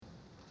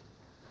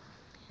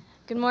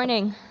Good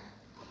morning.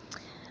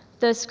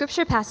 The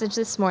scripture passage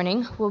this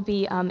morning will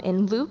be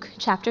in Luke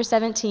chapter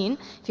 17,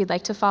 if you'd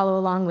like to follow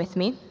along with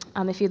me.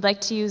 If you'd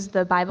like to use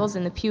the Bibles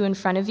in the pew in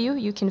front of you,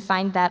 you can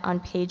find that on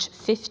page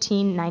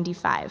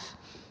 1595.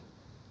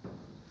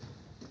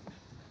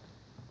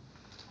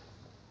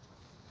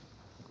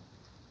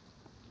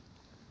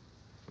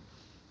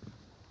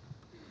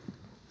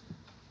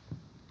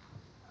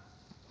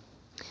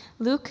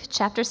 Luke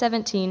chapter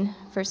 17,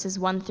 verses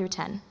 1 through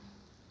 10.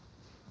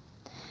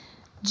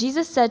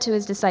 Jesus said to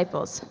his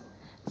disciples,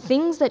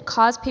 "Things that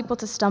cause people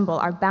to stumble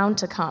are bound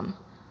to come,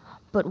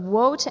 but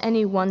woe to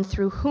anyone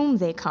through whom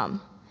they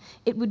come.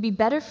 It would be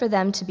better for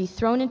them to be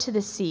thrown into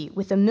the sea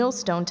with a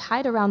millstone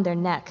tied around their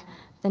neck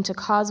than to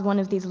cause one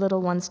of these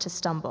little ones to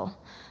stumble.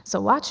 So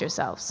watch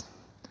yourselves.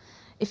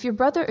 If your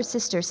brother or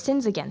sister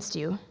sins against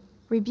you,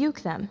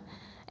 rebuke them,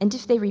 and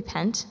if they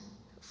repent,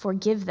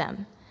 forgive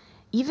them.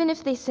 Even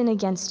if they sin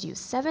against you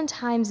 7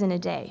 times in a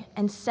day,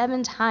 and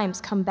 7 times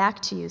come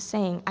back to you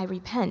saying, 'I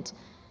repent,'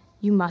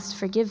 you must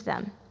forgive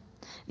them."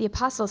 The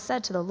apostles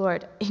said to the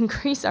Lord,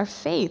 "Increase our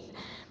faith."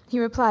 He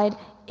replied,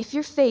 "If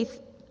your faith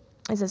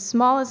is as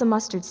small as a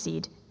mustard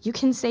seed, you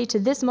can say to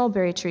this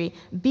mulberry tree,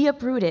 'Be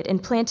uprooted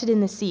and planted in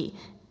the sea,'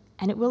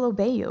 and it will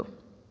obey you.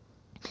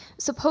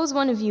 Suppose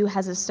one of you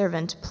has a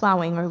servant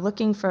plowing or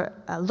looking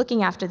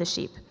after the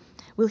sheep.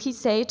 Will he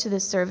say to the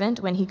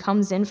servant when he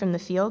comes in from the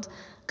field,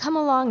 'Come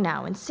along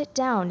now and sit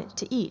down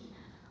to eat'?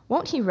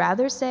 Won't he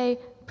rather say,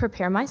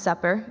 'Prepare my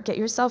supper, get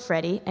yourself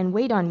ready, and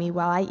wait on me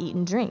while I eat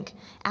and drink.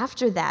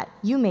 After that,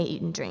 you may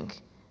eat and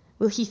drink'?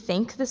 Will he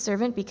thank the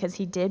servant because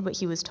he did what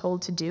he was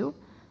told to do?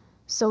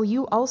 So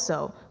you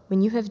also,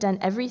 when you have done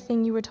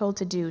everything you were told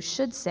to do,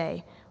 should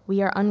say,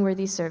 'We are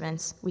unworthy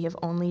servants, we have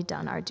only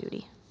done our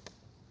duty.'"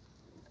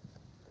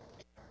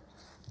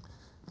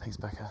 Thanks,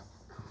 Becca.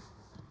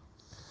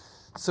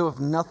 So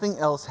if nothing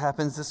else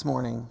happens this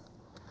morning,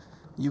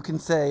 you can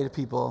say to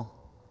people,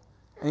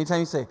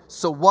 anytime you say,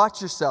 "So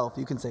watch yourself,"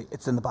 you can say,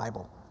 "It's in the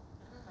Bible."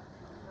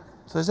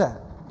 So there's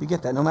that. You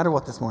get that no matter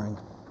what this morning.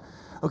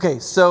 Okay,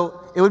 so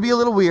it would be a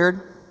little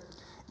weird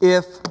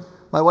if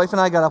my wife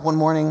and I got up one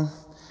morning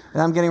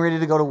and I'm getting ready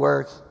to go to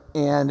work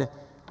and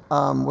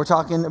we're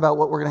talking about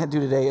what we're going to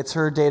do today. It's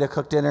her day to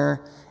cook dinner,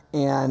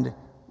 and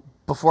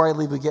before I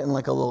leave we get in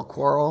like a little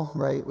quarrel,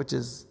 right, which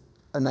is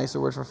a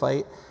nicer word for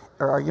fight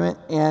or argument,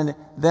 and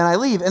then I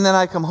leave, and then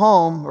I come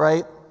home,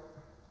 right,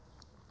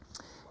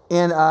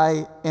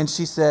 and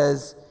she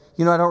says,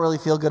 "I don't really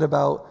feel good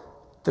about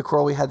the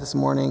quarrel we had this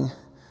morning.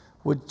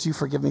 Would you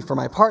forgive me for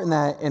my part in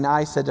that?" And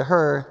I said to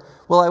her,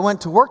 "Well, I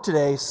went to work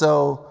today,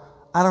 so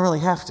I don't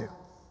really have to."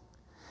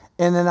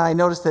 And then I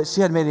noticed that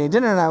she hadn't made any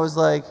dinner, and I was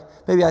like,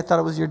 "Baby, I thought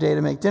it was your day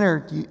to make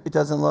dinner. It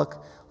doesn't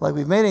look like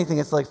we've made anything.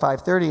 It's like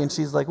 5:30. And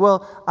she's like,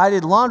 "Well, I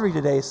did laundry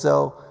today,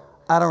 so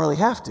I don't really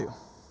have to."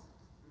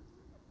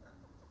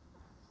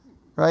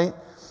 Right?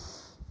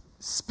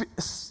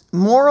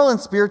 Moral and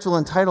spiritual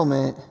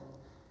entitlement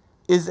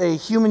is a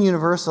human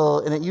universal,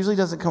 and it usually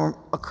doesn't come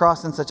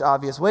across in such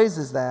obvious ways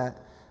as that,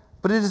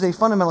 but it is a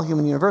fundamental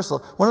human universal.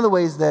 One of the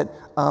ways that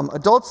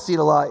adults see it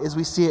a lot is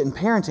we see it in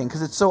parenting,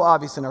 because it's so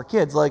obvious in our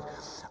kids. Like,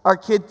 our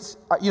kids,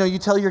 you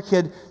tell your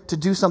kid to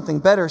do something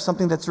better,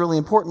 something that's really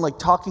important, like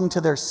talking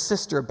to their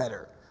sister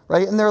better,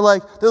 right? And they're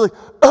like,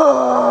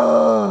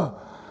 "Oh,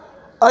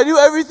 I do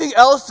everything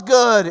else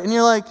good." And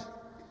you're like,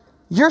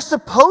 "You're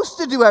supposed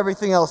to do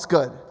everything else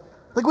good.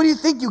 Like, what do you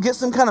think? You get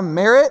some kind of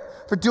merit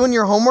for doing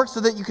your homework so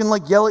that you can,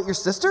 like, yell at your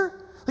sister?"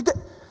 Like,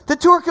 the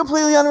two are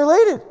completely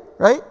unrelated,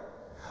 right?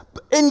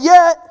 And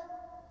yet,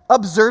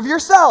 observe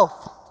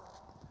yourself.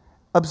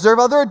 Observe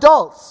other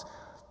adults.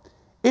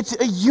 It's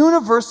a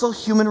universal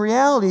human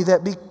reality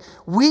that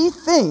we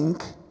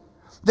think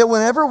that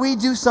whenever we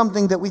do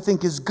something that we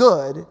think is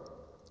good,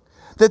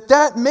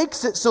 that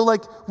makes it so,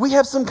 like, we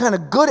have some kind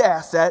of good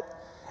asset,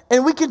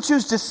 and we can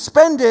choose to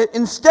spend it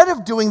instead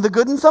of doing the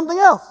good in something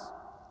else.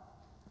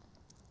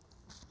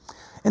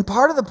 And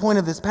part of the point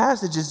of this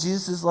passage is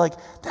Jesus is like,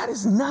 that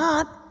is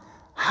not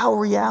how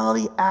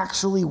reality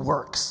actually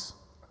works.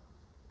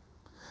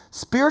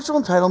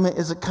 Spiritual entitlement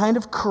is a kind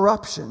of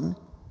corruption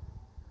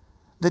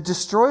that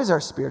destroys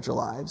our spiritual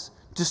lives,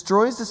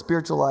 destroys the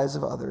spiritual lives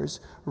of others,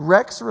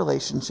 wrecks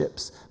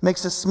relationships,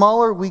 makes us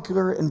smaller,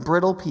 weaker, and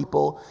brittle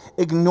people,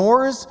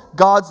 ignores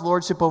God's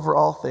lordship over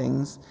all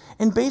things,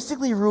 and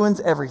basically ruins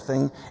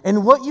everything.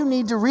 And what you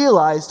need to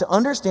realize to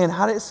understand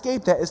how to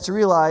escape that is to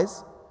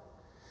realize,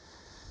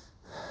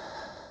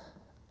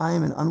 I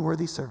am an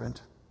unworthy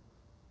servant,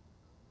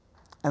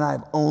 and I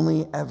have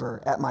only ever,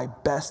 at my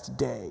best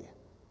day,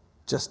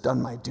 just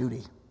done my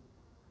duty.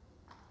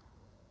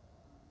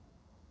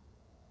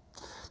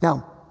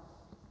 Now,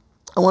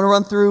 I want to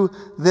run through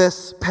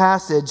this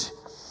passage.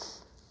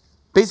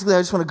 Basically, I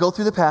just want to go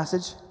through the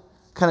passage,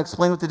 kind of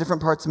explain what the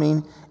different parts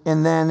mean,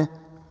 and then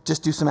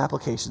just do some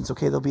applications,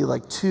 okay? There'll be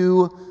like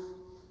 2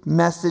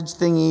 message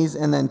thingies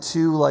and then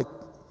 2 like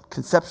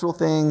conceptual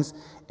things,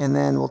 and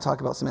then we'll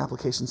talk about some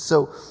applications.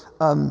 So,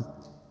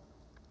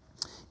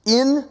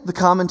 In the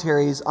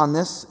commentaries on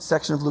this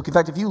section of Luke, in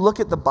fact, if you look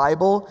at the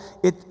Bible,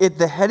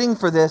 the heading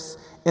for this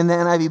in the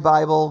NIV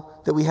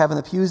Bible that we have in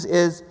the pews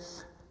is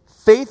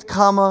faith,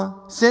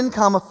 sin,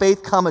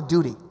 faith,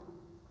 duty.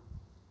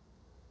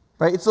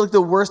 Right? It's like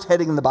the worst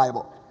heading in the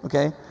Bible,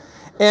 okay?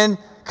 And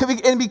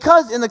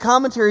because in the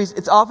commentaries,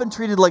 it's often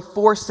treated like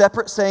 4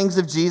 separate sayings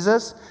of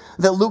Jesus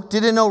that Luke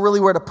didn't know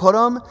really where to put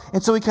them,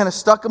 and so he kind of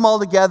stuck them all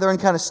together and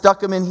kind of stuck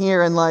them in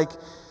here and like,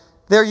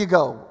 there you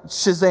go,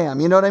 Shazam,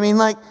 you know what I mean?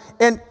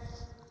 And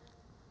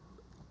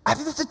I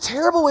think that's a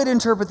terrible way to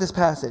interpret this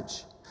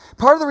passage.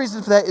 Part of the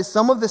reason for that is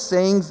some of the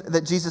sayings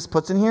that Jesus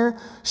puts in here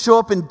show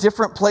up in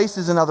different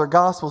places in other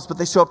Gospels, but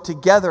they show up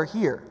together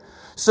here.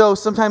 So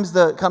sometimes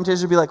the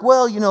commentators will be like,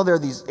 well, there are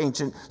these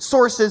ancient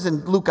sources,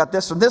 and Luke got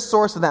this from this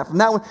source and that from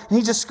that one, and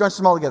he just scrunched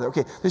them all together.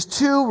 Okay, there's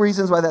 2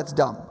 reasons why that's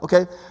dumb,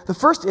 okay? The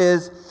first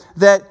is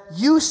that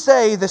you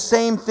say the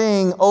same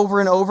thing over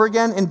and over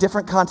again in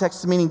different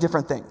contexts meaning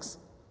different things.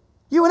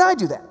 You and I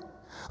do that.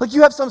 Like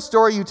you have some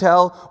story you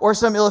tell or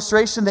some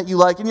illustration that you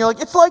like, and you're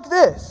like, it's like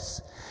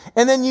this.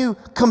 And then you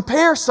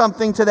compare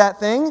something to that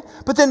thing,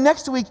 but then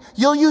next week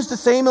you'll use the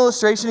same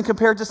illustration and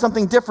compare it to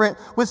something different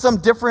with some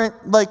different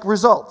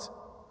result.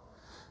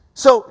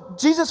 So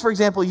Jesus, for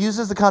example,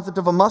 uses the concept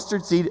of a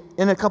mustard seed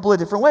in a couple of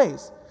different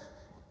ways.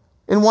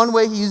 In one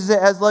way, he uses it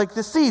as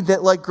the seed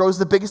that grows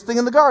the biggest thing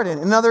in the garden.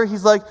 In another,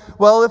 he's like,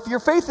 well, if your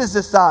faith is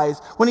this size.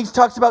 When he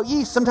talks about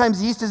yeast,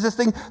 sometimes yeast is this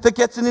thing that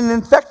gets in and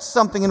infects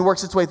something and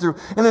works its way through.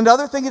 And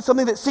another thing is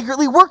something that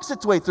secretly works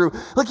its way through.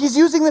 He's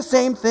using the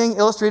same thing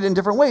illustrated in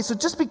different ways. So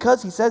just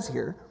because he says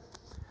here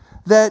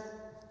that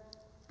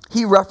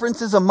he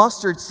references a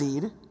mustard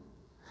seed,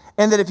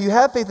 and that if you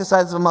have faith the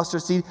size of a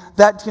mustard seed,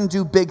 that can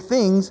do big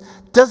things,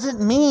 doesn't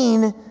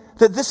mean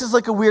that this is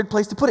a weird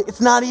place to put it.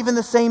 It's not even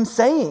the same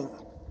saying.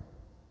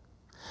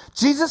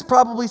 Jesus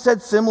probably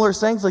said similar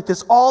sayings like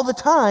this all the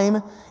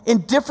time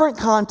in different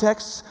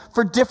contexts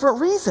for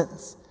different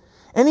reasons.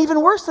 And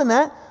even worse than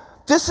that,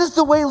 this is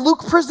the way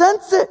Luke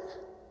presents it.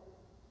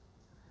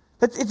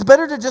 It's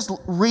better to just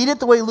read it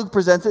the way Luke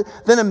presents it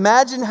than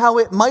imagine how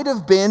it might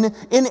have been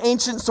in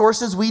ancient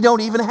sources we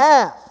don't even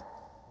have.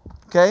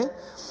 Okay?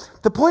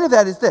 The point of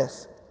that is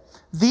this.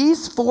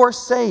 These 4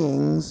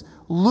 sayings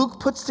Luke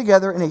puts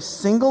together in a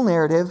single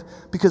narrative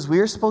because we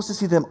are supposed to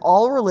see them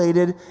all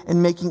related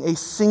and making a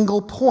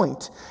single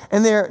point.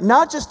 And they're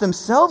not just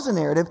themselves a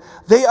narrative,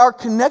 they are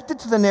connected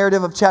to the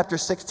narrative of chapter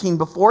 16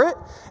 before it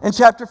and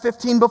chapter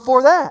 15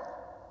 before that.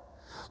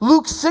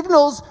 Luke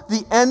signals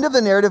the end of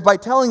the narrative by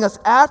telling us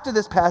after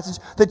this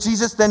passage that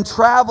Jesus then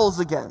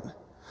travels again.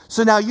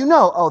 So now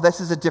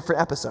this is a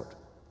different episode.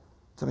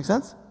 Does that make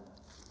sense?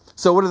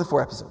 So what are the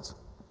 4 episodes?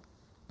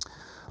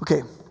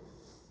 Okay,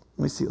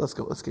 let me see. Let's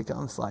get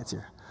on the slides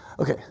here.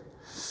 Okay.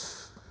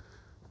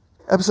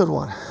 Episode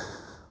 1.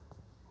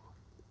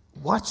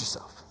 Watch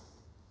yourself.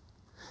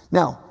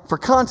 Now, for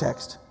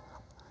context,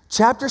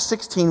 chapter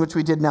 16, which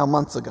we did now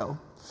months ago,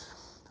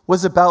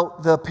 was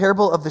about the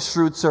parable of the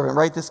shrewd servant,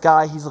 right? This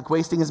guy, he's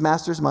wasting his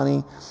master's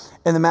money,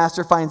 and the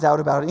master finds out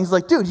about it. And he's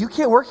like, dude, you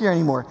can't work here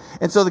anymore.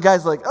 And so the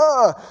guy's like,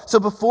 ugh. So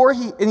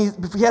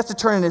he has to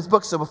turn in his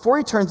books. So before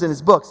he turns in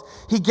his books,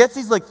 he gets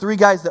these 3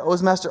 guys that owe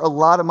his master a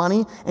lot of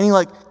money, and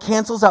he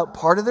cancels out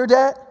part of their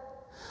debt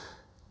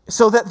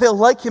so that they'll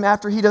like him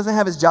after he doesn't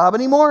have his job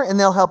anymore, and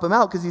they'll help him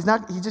out because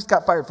he just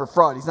got fired for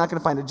fraud. He's not going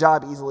to find a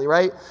job easily,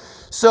 right?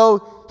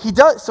 So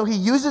he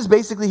uses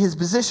basically his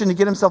position to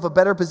get himself a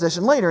better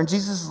position later. And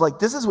Jesus is like,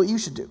 this is what you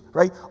should do,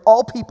 right?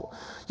 All people.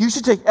 You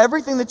should take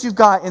everything that you've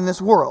got in this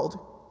world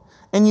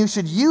and you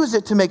should use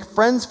it to make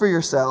friends for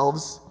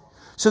yourselves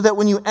so that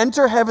when you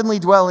enter heavenly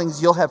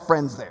dwellings, you'll have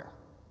friends there,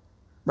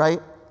 right?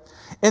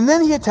 And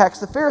then he attacks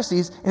the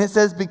Pharisees and it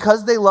says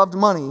because they loved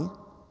money,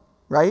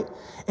 right?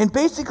 And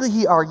basically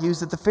he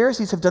argues that the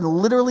Pharisees have done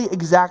literally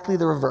exactly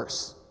the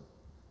reverse,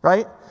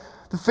 right?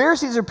 The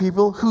Pharisees are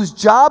people whose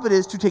job it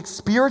is to take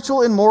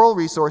spiritual and moral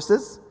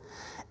resources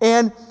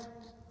and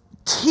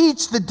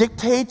teach the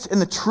dictates and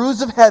the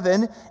truths of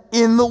heaven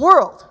in the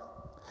world.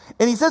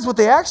 And he says what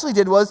they actually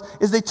did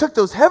is they took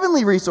those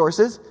heavenly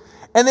resources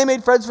and they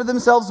made friends for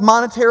themselves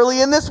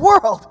monetarily in this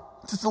world.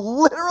 It's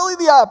literally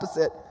the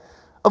opposite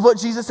of what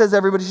Jesus says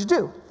everybody should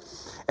do.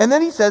 And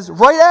then he says,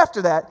 right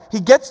after that, he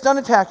gets done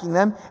attacking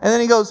them, and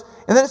then he goes,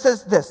 and then it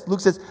says this,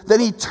 Luke says, then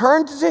he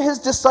turned to his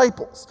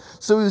disciples.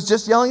 So he was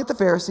just yelling at the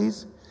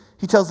Pharisees.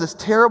 He tells this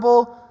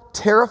terrible,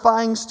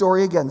 terrifying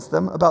story against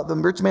them about the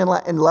rich man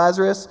and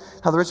Lazarus,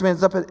 how the rich man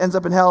ends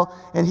up in hell,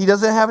 and he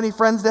doesn't have any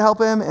friends to help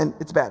him, and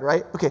it's bad,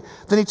 right? Okay,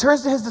 then he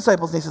turns to his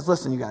disciples, and he says,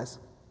 listen, you guys.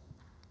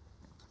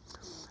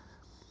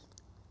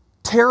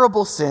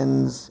 Terrible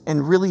sins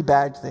and really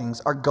bad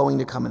things are going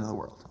to come into the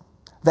world.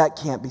 That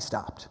can't be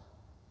stopped.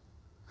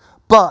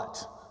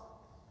 But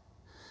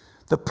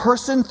the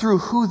person through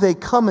who they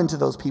come into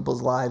those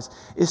people's lives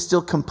is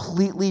still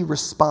completely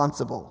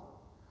responsible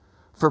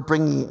for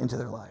bringing it into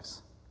their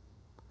lives.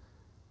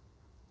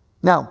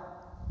 Now,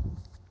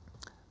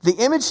 the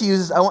image he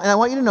uses, and I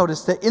want you to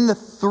notice that in the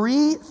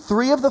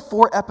three of the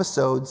 4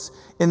 episodes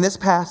in this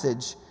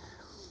passage,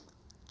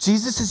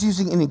 Jesus is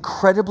using an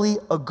incredibly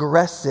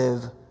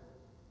aggressive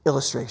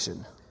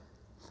illustration.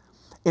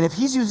 And if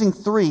he's using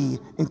 3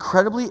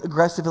 incredibly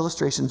aggressive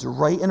illustrations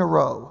right in a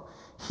row,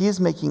 he is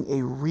making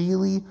a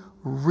really,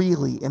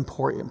 really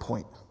important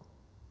point.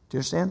 Do you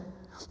understand?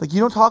 Like, you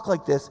don't talk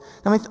like this.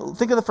 I mean,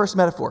 think of the first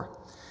metaphor.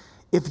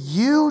 If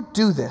you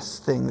do this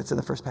thing that's in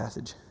the first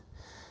passage,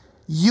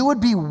 you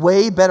would be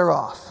way better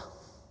off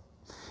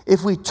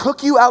if we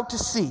took you out to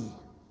sea,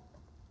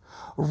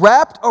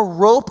 wrapped a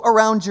rope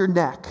around your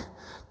neck,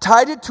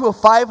 tied it to a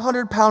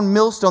 500-pound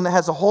millstone that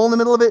has a hole in the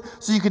middle of it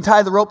so you can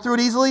tie the rope through it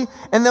easily,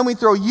 and then we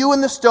throw you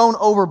and the stone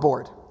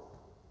overboard.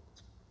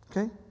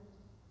 Okay?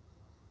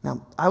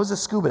 Now, I was a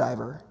scuba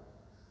diver.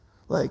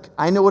 Like,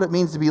 I know what it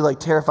means to be, like,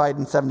 terrified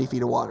in 70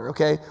 feet of water,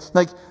 okay?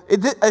 Like,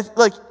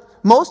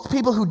 most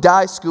people who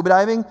die scuba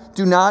diving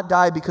do not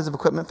die because of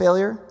equipment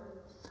failure.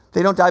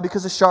 They don't die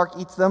because a shark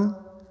eats them.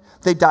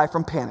 They die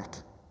from panic.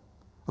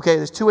 Okay,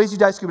 there's 2 ways you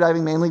die scuba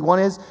diving mainly. One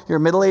is you're a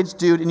middle-aged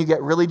dude and you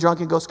get really drunk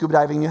and go scuba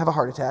diving and you have a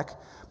heart attack,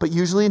 but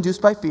usually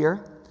induced by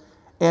fear.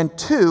 And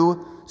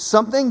 2,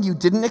 something you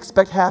didn't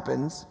expect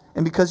happens,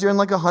 and because you're in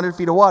like 100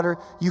 feet of water,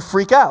 you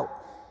freak out.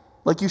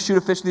 Like you shoot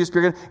a fish with your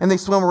spear gun and they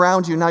swim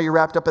around you and now you're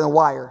wrapped up in a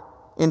wire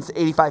in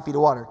 85 feet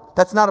of water.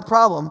 That's not a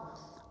problem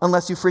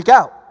unless you freak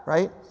out,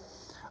 right?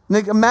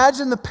 Like,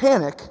 imagine the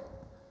panic.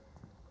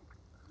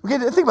 Okay,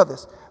 think about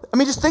this. I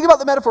mean, just think about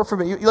the metaphor for a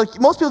minute.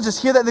 Like, most people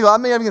just hear that and they go,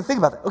 I'm not even going to think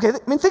about that. Okay,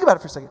 I mean, think about it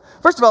for a second.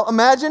 First of all,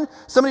 imagine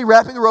somebody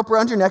wrapping a rope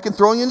around your neck and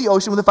throwing you in the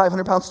ocean with a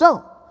 500-pound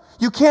stone.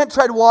 You can't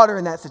tread water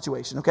in that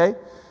situation, okay?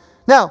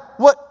 Now,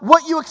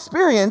 what you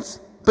experience,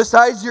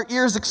 besides your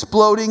ears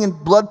exploding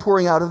and blood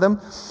pouring out of them,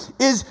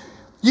 is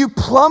you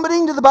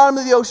plummeting to the bottom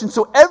of the ocean.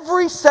 So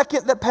every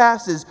second that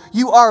passes,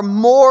 you are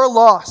more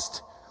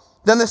lost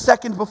than the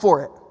second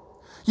before it.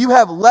 You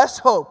have less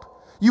hope.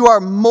 You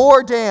are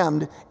more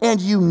damned, and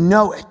you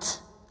know it.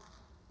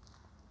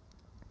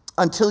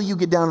 Until you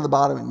get down to the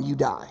bottom and you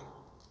die.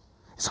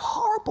 It's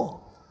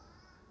horrible.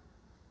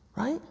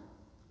 Right?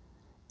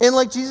 And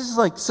like Jesus is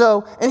like,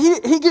 so, and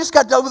he just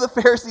got done with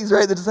the Pharisees,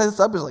 right? The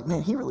disciples like,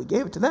 man, he really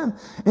gave it to them.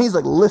 And he's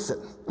like, listen,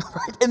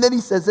 right? And then he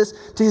says this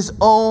to his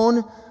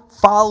own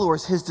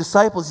followers, his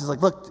disciples. He's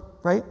like,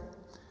 look, right?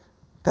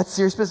 That's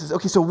serious business.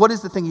 Okay, so what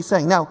is the thing he's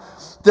saying? Now,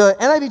 the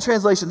NIV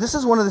translation, this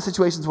is one of the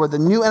situations where the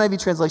new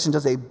NIV translation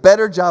does a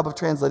better job of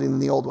translating than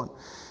the old one.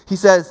 He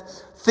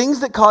says, things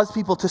that cause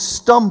people to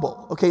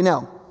stumble. Okay,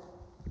 now,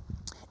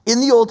 in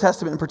the Old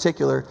Testament in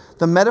particular,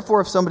 the metaphor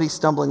of somebody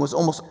stumbling was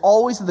almost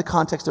always in the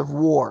context of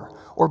war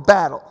or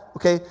battle.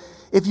 Okay,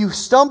 if you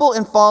stumble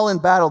and fall in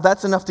battle,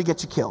 that's enough to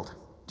get you killed.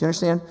 Do you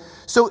understand?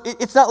 So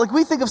it's not like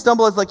we think of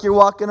stumble as like you're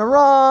walking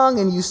wrong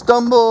and you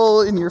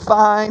stumble and you're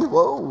fine.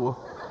 Whoa.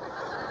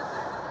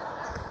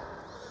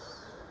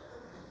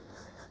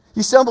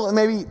 You stumble and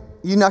maybe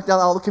you knock down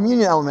all the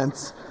communion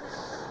elements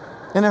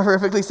in a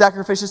horrifically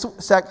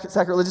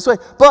sacrilegious way.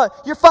 But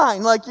you're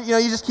fine. Like, you know,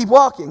 you just keep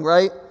walking,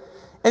 right?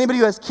 Anybody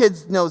who has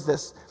kids knows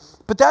this.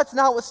 But that's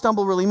not what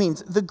stumble really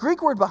means. The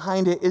Greek word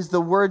behind it is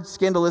the word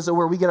scandalizo,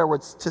 where we get our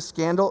words to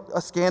scandal,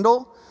 a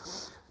scandal.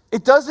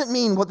 It doesn't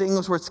mean what the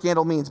English word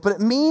scandal means, but it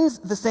means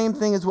the same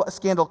thing as what a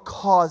scandal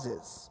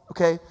causes,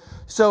 okay?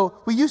 So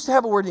we used to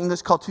have a word in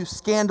English called to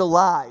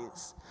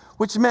scandalize,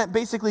 which meant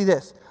basically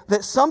this,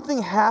 that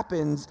something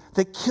happens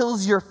that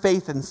kills your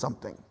faith in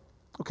something.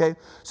 Okay,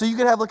 so you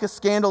could have like a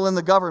scandal in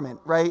the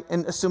government, right?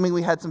 And assuming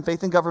we had some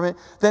faith in government,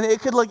 then it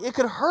could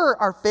hurt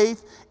our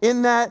faith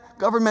in that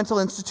governmental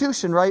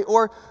institution, right?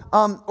 Or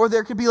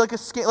there could be like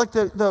like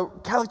the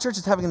Catholic Church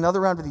is having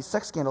another round of these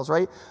sex scandals,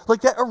 right?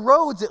 Like that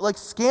erodes, it like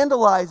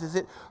scandalizes,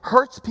 it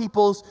hurts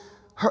people's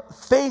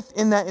faith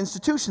in that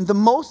institution. The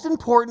most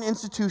important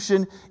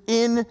institution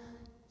in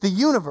the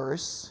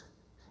universe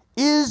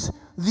is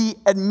the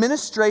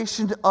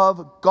administration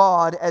of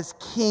God as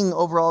king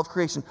over all of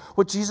creation,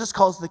 what Jesus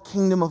calls the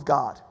kingdom of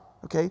God,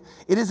 okay?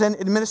 It is an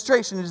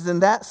administration. It is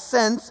in that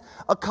sense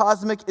a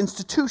cosmic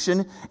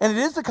institution, and it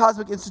is the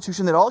cosmic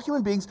institution that all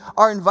human beings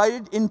are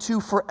invited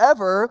into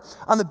forever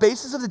on the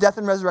basis of the death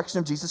and resurrection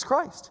of Jesus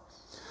Christ,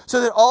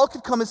 so that all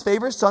could come as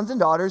favored sons and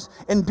daughters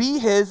and be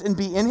his and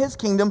be in his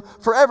kingdom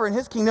forever. And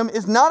his kingdom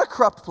is not a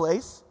corrupt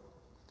place,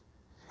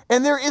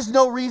 and there is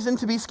no reason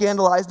to be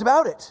scandalized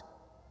about it.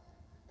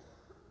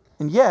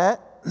 And yet,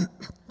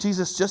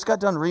 Jesus just got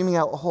done reaming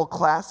out a whole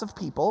class of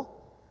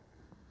people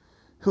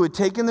who had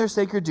taken their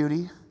sacred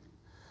duty,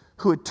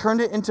 who had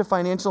turned it into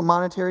financial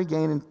monetary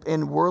gain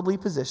and worldly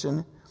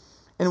position,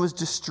 and was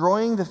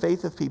destroying the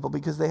faith of people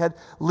because they had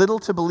little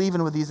to believe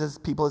in with these as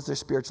people as their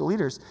spiritual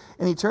leaders.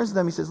 And he turns to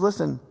them, he says,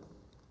 listen,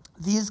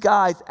 these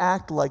guys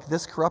act like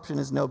this corruption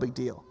is no big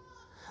deal.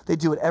 They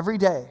do it every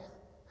day.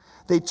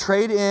 They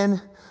trade in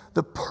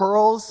the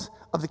pearls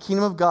of the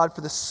kingdom of God for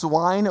the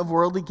swine of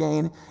worldly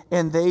gain,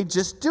 and they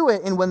just do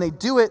it. And when they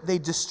do it, they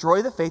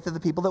destroy the faith of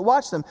the people that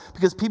watch them,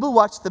 because people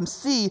watch them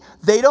see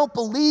they don't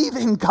believe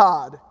in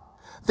God.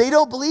 They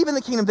don't believe in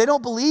the kingdom. They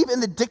don't believe in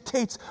the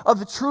dictates of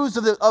the truths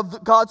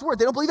of God's word.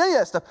 They don't believe any of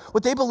that stuff.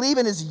 What they believe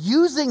in is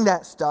using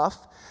that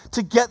stuff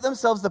to get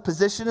themselves the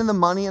position and the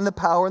money and the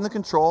power and the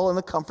control and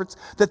the comforts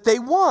that they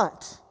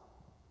want.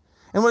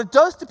 And what it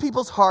does to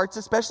people's hearts,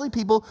 especially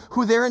people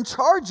who they're in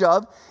charge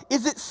of,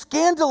 is it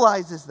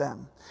scandalizes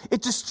them.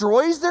 It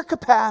destroys their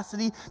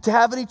capacity to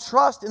have any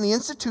trust in the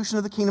institution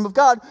of the kingdom of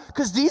God,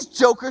 because these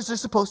jokers are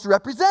supposed to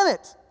represent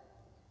it.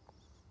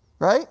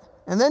 Right?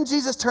 And then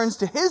Jesus turns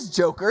to his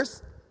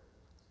jokers,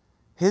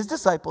 his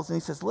disciples, and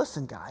he says,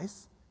 listen,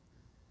 guys,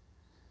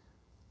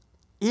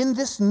 in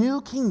this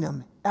new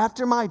kingdom,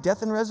 after my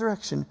death and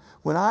resurrection,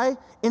 when I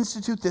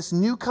institute this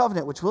new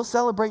covenant, which we'll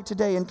celebrate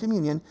today in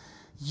communion,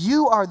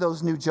 you are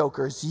those new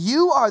jokers.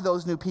 You are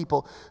those new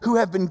people who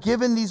have been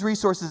given these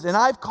resources. And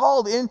I've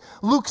called in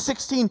Luke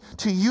 16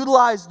 to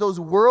utilize those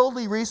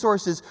worldly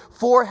resources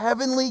for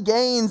heavenly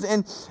gains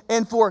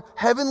and for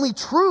heavenly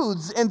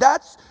truths. And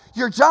that's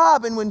your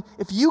job. And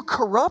if you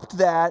corrupt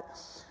that,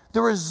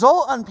 the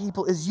result on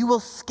people is you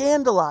will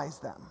scandalize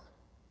them.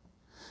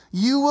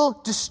 You will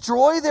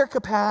destroy their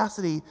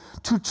capacity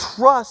to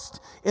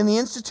trust in the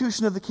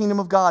institution of the kingdom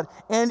of God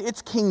and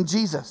its King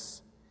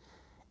Jesus.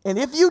 And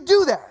if you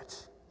do that,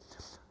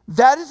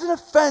 that is an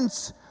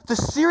offense, the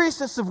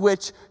seriousness of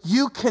which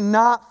you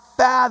cannot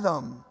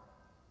fathom.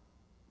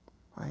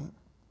 Right?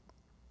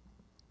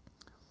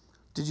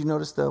 Did you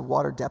notice the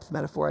water depth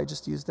metaphor I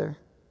just used there?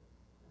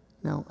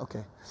 No?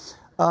 Okay.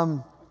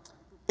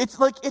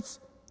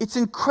 It's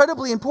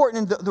incredibly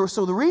important.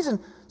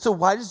 So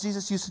why does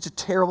Jesus use such a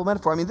terrible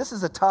metaphor? I mean, this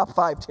is a top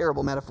 5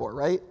 terrible metaphor,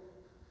 right?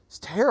 It's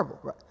terrible.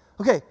 Right?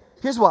 Okay,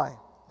 here's why.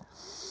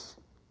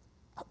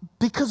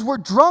 Because we're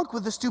drunk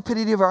with the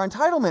stupidity of our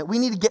entitlement. We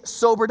need to get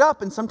sobered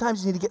up, and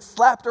sometimes you need to get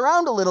slapped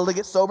around a little to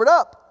get sobered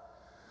up.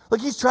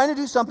 Like he's trying to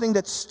do something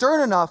that's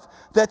stern enough,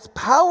 that's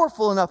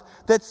powerful enough,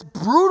 that's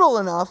brutal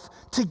enough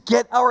to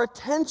get our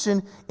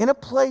attention in a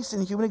place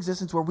in human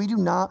existence where we do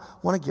not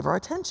want to give our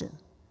attention.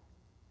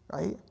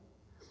 Right?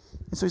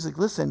 And so he's like,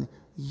 listen,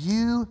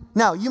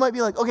 now you might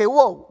be like, okay,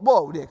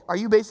 whoa, Nick, are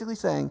you basically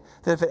saying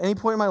that if at any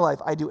point in my life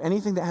I do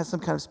anything that has some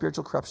kind of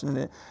spiritual corruption in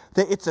it,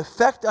 that its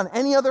effect on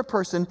any other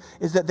person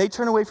is that they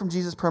turn away from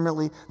Jesus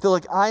permanently? They're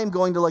like, I am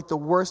going to like the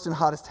worst and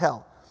hottest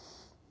hell.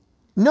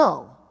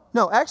 No,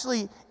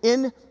 actually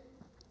in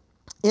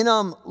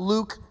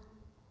Luke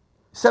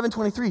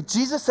 7:23,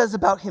 Jesus says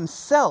about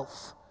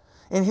himself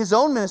in his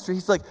own ministry,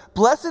 he's like,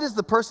 blessed is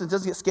the person that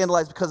doesn't get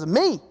scandalized because of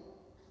me.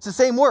 It's the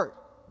same word.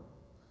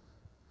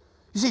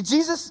 You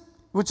see,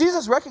 what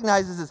Jesus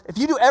recognizes is if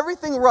you do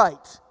everything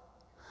right,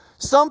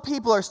 some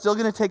people are still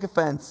going to take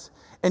offense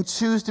and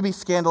choose to be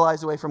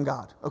scandalized away from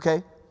God,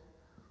 okay?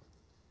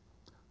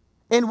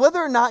 And whether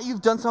or not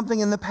you've done something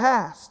in the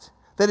past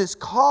that has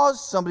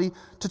caused somebody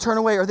to turn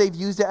away, or they've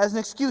used it as an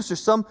excuse, or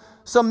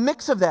some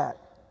mix of that,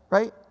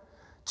 right?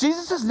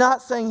 Jesus is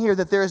not saying here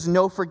that there is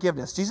no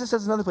forgiveness. Jesus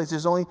says in another place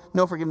there's only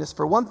no forgiveness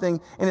for one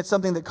thing, and it's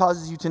something that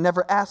causes you to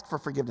never ask for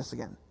forgiveness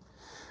again.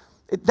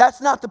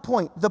 That's not the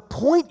point. The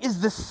point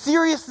is the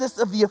seriousness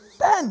of the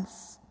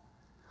offense.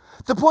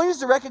 The point is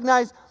to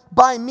recognize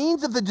by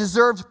means of the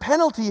deserved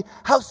penalty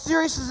how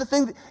serious is the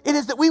thing it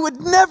is that we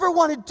would never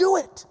want to do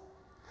it.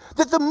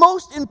 That the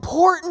most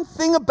important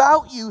thing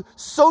about you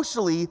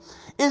socially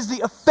is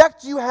the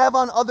effect you have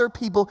on other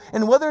people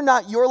and whether or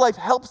not your life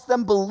helps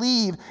them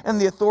believe in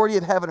the authority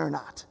of heaven or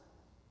not.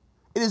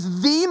 It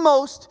is the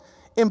most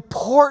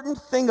important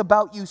thing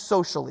about you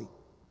socially.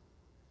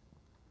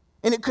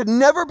 And it could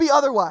never be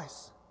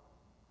otherwise.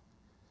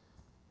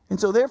 And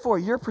so therefore,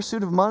 your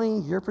pursuit of money,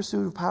 your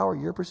pursuit of power,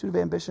 your pursuit of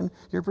ambition,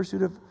 your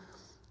pursuit of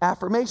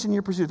affirmation,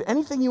 your pursuit of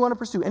anything you want to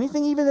pursue,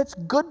 anything even that's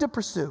good to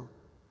pursue,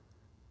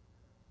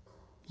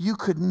 you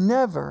could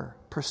never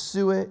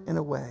pursue it in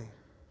a way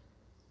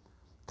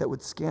that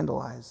would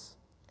scandalize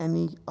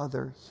any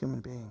other human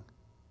being,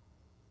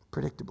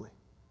 predictably.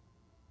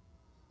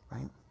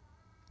 Right?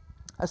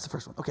 That's the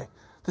first one. Okay.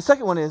 The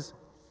second one is,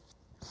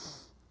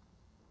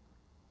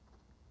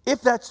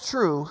 if that's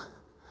true,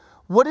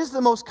 what is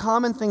the most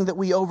common thing that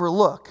we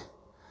overlook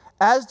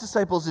as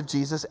disciples of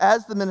Jesus,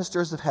 as the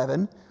ministers of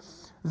heaven,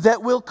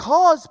 that will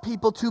cause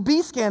people to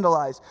be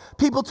scandalized,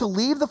 people to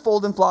leave the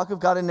fold and flock of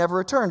God and never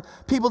return,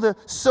 people to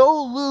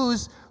so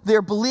lose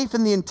their belief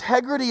in the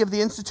integrity of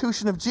the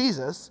institution of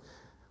Jesus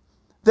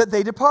that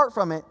they depart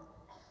from it?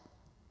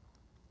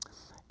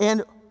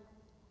 And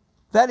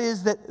that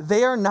is that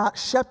they are not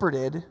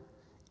shepherded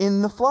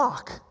in the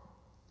flock.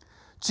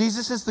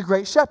 Jesus is the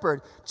great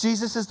shepherd.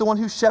 Jesus is the one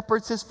who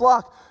shepherds his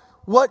flock.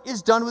 What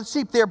is done with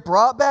sheep? They're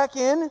brought back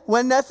in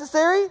when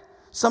necessary,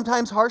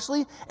 sometimes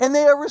harshly, and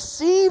they are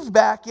received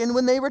back in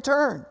when they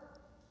return.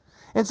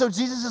 And so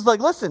Jesus is like,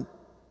 listen.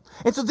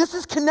 And so this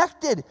is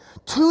connected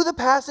to the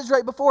passage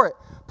right before it.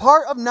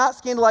 Part of not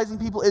scandalizing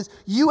people is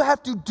you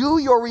have to do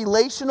your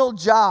relational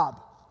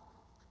job.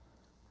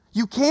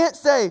 You can't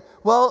say,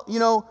 well,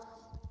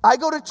 I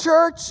go to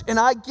church and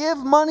I give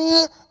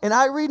money and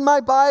I read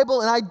my Bible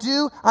and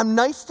I'm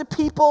nice to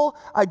people.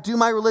 I do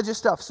my religious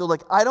stuff. So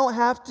I don't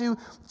have to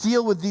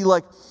deal with the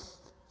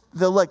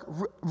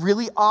the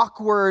really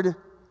awkward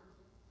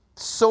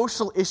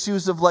social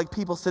issues of like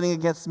people sitting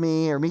against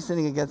me or me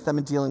sitting against them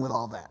and dealing with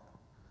all that,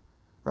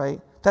 right?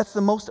 That's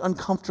the most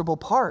uncomfortable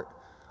part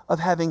of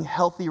having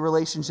healthy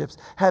relationships,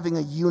 having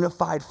a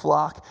unified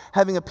flock,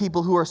 having a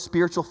people who are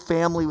spiritual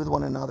family with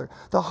one another.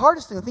 The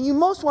hardest thing, the thing you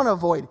most want to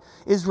avoid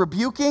is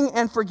rebuking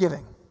and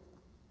forgiving,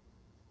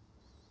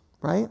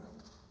 right?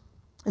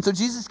 And so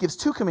Jesus gives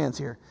two commands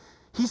here.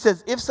 He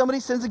says, if somebody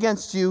sins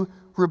against you,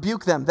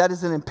 rebuke them. That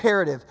is an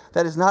imperative.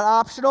 That is not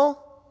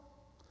optional,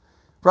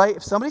 right?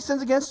 If somebody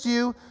sins against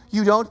you,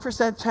 you don't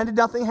pretend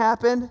nothing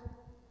happened.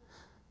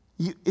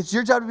 It's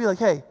your job to be like,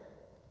 hey,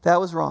 that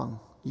was wrong.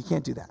 You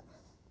can't do that.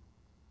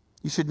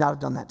 You should not have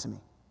done that to me,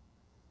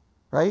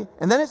 right?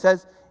 And then it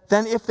says,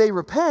 then if they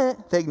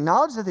repent, they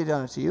acknowledge that they've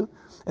done it to you,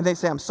 and they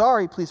say, I'm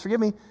sorry, please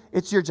forgive me,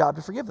 it's your job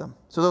to forgive them.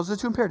 So those are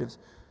the two imperatives.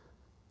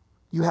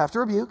 You have to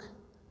rebuke,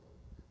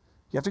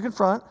 you have to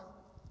confront,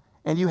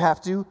 and you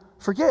have to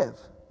forgive.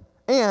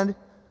 And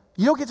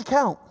you don't get to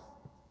count.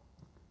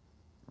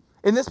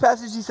 In this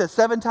passage, he says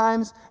 7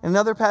 times. In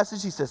another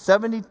passage, he says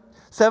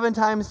 77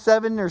 times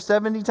 7 or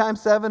 70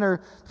 times 7,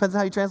 or depends on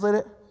how you translate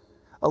it.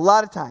 A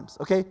lot of times,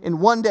 okay, in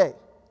one day.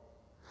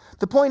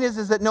 The point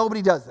is that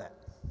nobody does that,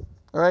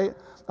 all right?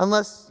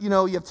 Unless, you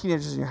have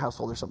teenagers in your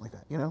household or something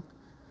like that,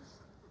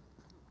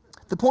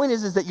 The point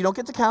is that you don't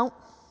get to count,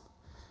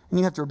 and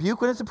you have to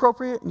rebuke when it's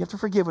appropriate, and you have to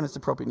forgive when it's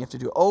appropriate. And you have to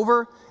do it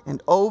over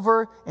and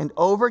over and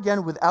over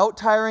again without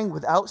tiring,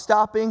 without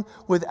stopping,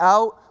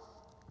 without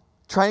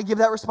trying to give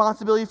that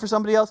responsibility for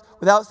somebody else,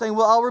 without saying,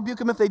 well, I'll rebuke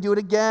them if they do it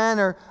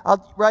again,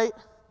 right?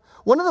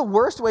 One of the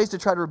worst ways to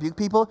try to rebuke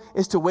people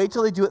is to wait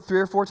till they do it 3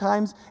 or 4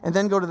 times and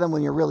then go to them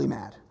when you're really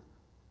mad.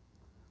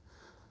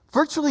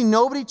 Virtually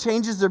nobody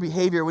changes their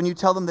behavior when you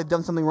tell them they've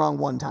done something wrong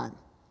one time.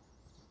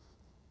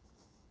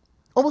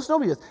 Almost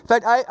nobody does. In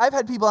fact, I've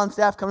had people on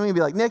staff come to me and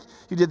be like, Nick,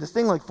 you did this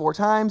thing like 4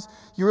 times.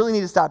 You really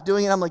need to stop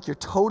doing it. I'm like, you're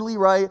totally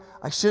right.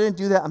 I shouldn't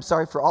do that. I'm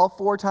sorry for all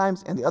 4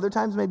 times. And the other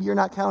times maybe you're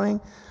not counting.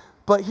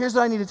 But here's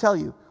what I need to tell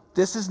you.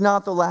 This is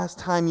not the last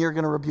time you're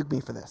going to rebuke me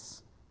for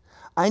this.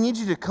 I need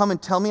you to come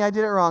and tell me I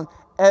did it wrong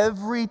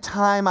every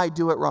time I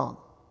do it wrong.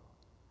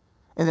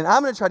 And then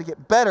I'm going to try to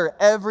get better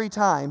every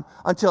time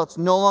until it's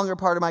no longer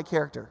part of my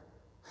character.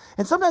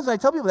 And sometimes when I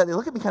tell people that, they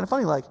look at me kind of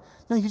funny like,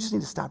 no, you just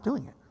need to stop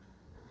doing it.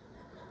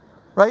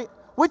 Right?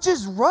 Which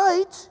is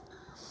right,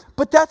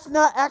 but that's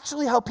not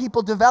actually how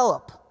people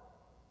develop.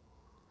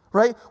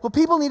 Right? What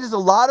people need is a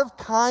lot of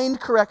kind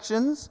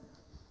corrections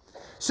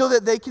so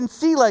that they can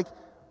see, like,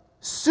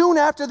 soon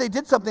after they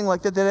did something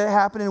like that it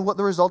happened and what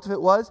the result of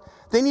it was,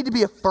 they need to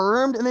be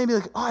affirmed and they'd be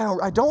like, oh,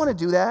 I don't want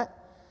to do that.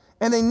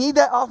 And they need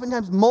that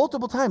oftentimes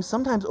multiple times,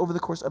 sometimes over the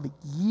course of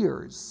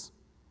years.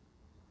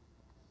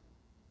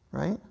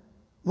 Right?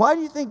 Why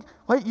do you think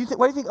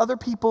other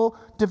people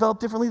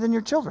develop differently than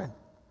your children?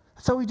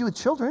 That's how we do with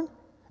children.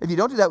 If you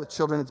don't do that with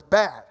children, it's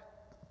bad.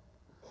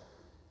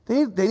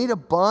 They need a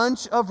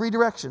bunch of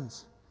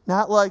redirections,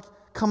 not like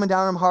coming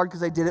down on them hard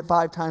because they did it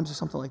 5 times or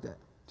something like that.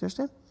 Do you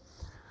understand?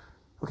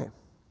 Okay.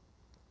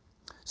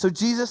 So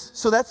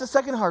that's the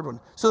second hard one.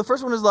 So the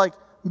first one is like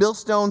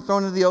millstone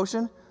thrown into the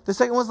ocean. The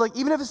second one's like,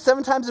 even if it's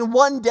 7 times in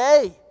one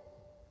day,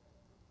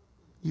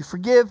 you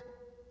forgive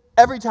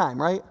every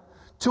time, right?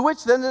 To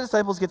which then the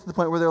disciples get to the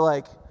point where they're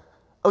like,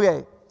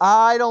 okay,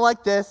 I don't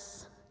like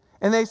this.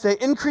 And they say,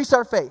 increase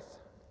our faith.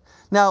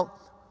 Now,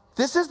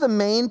 this is the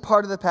main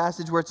part of the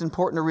passage where it's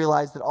important to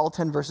realize that all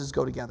 10 verses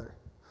go together.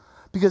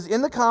 Because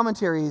in the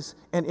commentaries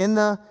and in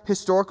the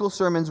historical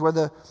sermons where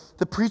the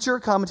preacher or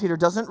commentator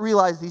doesn't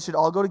realize these should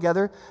all go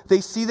together, they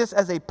see this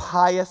as a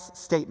pious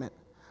statement,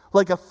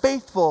 like a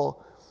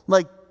faithful,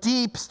 like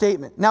deep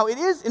statement. Now, it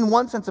is in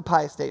one sense a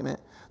pious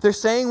statement. They're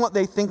saying what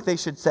they think they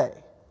should say.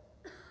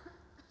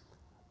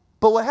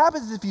 But what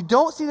happens is if you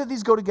don't see that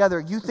these go together,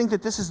 you think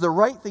that this is the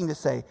right thing to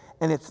say,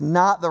 and it's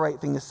not the right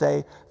thing to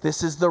say.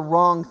 This is the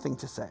wrong thing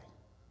to say.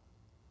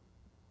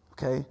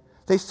 Okay?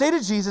 They say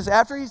to Jesus,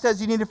 after he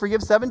says you need to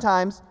forgive 7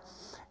 times,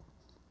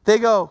 they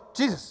go,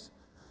 Jesus,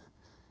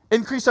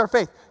 increase our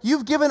faith.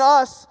 You've given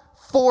us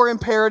 4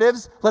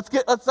 imperatives. Let's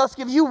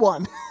give you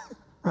 1.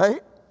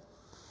 Right?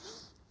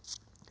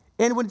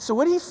 And so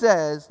when he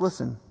says,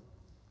 listen,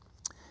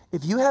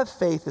 if you have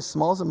faith as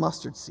small as a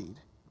mustard seed,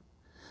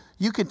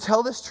 you can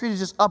tell this tree to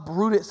just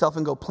uproot itself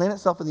and go plant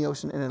itself in the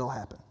ocean and it'll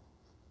happen.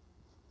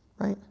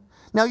 Right?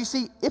 Now you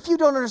see, if you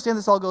don't understand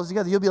this all goes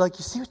together, you'll be like,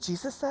 you see what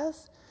Jesus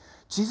says?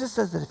 Jesus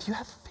says that if you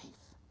have faith,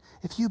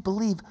 if you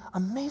believe,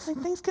 amazing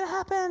things can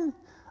happen.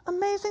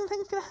 Amazing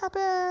things can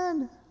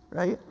happen.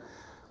 Right?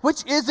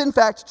 Which is in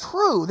fact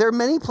true. There are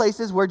many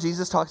places where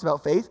Jesus talks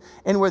about faith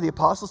and where the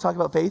apostles talk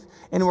about faith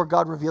and where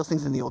God reveals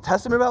things in the Old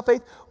Testament about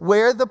faith,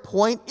 where the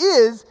point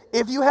is,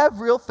 if you have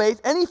real faith,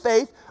 any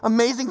faith,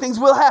 amazing things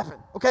will happen.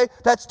 Okay?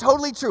 That's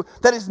totally true.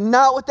 That is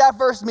not what that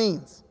verse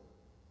means.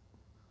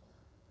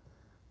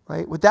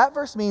 Right? What that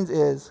verse means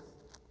is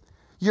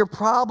your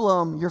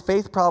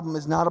faith problem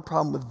is not a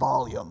problem with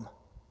volume.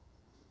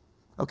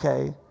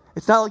 Okay?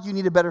 It's not like you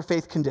need a better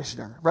faith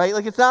conditioner, right?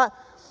 Like it's not,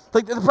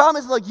 like the problem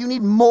is like you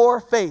need more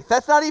faith.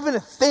 That's not even a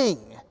thing,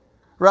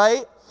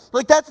 right?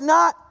 Like that's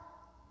not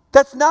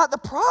the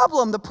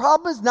problem. The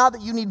problem is not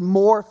that you need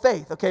more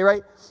faith, okay,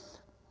 right?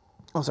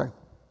 Oh, sorry.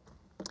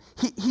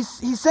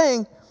 He's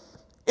saying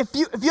if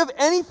you have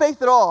any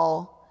faith at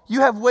all, you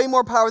have way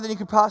more power than you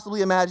could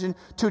possibly imagine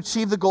to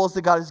achieve the goals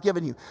that God has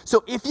given you.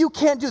 So if you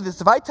can't do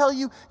this, if I tell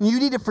you you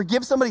need to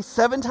forgive somebody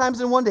 7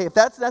 times in one day, if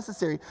that's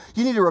necessary,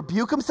 you need to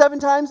rebuke them 7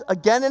 times,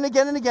 again and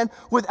again and again,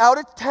 without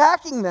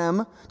attacking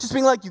them, just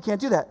being like, you can't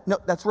do that. No,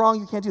 that's wrong,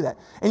 you can't do that.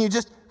 And you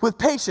just, with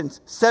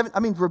patience,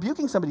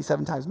 rebuking somebody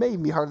 7 times may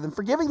even be harder than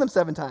forgiving them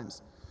 7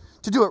 times.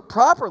 To do it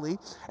properly,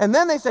 and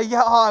then they say,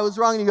 yeah, I was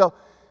wrong, and you go,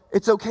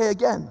 it's okay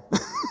again.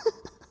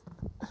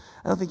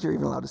 I don't think you're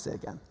even allowed to say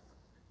again.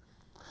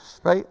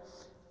 Right?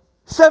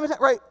 7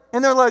 times, right?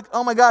 And they're like,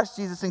 oh my gosh,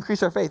 Jesus,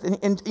 increase our faith.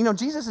 And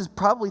Jesus is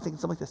probably thinking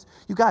something like this.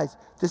 You guys,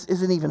 this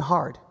isn't even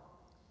hard.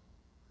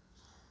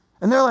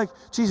 And they're like,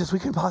 Jesus, we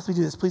couldn't possibly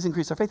do this. Please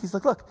increase our faith. He's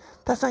like, look,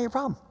 that's not your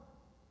problem.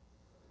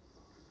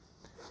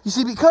 You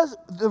see, because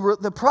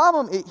the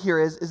problem here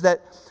is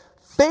that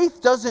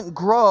faith doesn't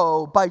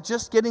grow by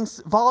just getting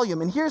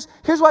volume. And here's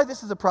why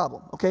this is a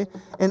problem, okay?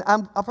 And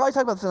I'll probably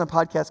talk about this on a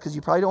podcast because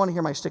you probably don't want to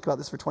hear my shtick about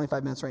this for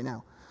 25 minutes right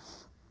now.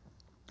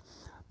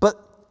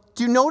 But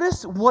do you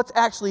notice what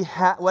actually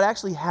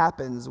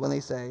happens when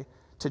they say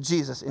to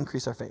Jesus,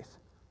 increase our faith?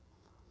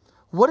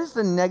 What is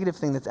the negative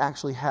thing that's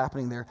actually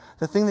happening there?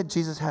 The thing that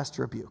Jesus has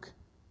to rebuke?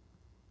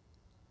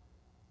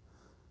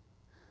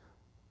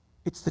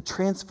 It's the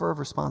transfer of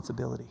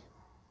responsibility.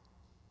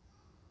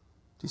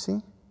 Do you see?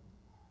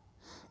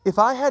 If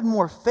I had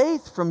more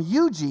faith from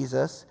you,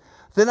 Jesus,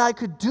 then I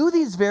could do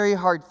these very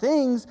hard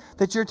things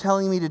that you're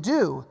telling me to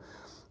do.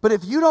 But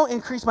if you don't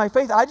increase my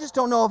faith, I just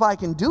don't know if I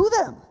can do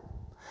them.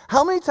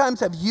 How many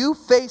times have you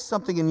faced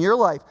something in your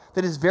life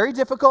that is very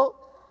difficult?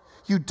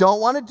 You don't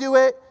want to do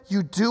it.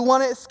 You do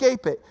want to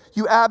escape it.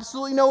 You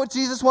absolutely know what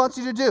Jesus wants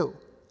you to do.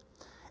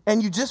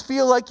 And you just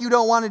feel like you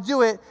don't want to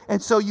do it.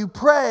 And so you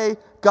pray,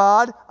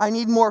 God, I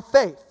need more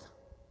faith.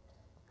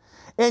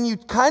 And you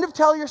kind of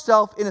tell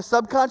yourself in a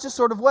subconscious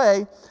sort of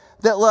way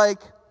that like,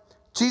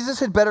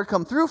 Jesus had better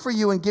come through for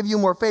you and give you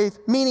more faith,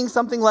 meaning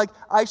something like,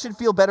 I should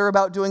feel better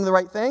about doing the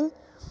right thing.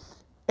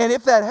 And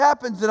if that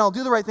happens, then I'll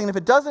do the right thing. And if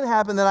it doesn't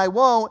happen, then I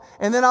won't.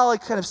 And then I'll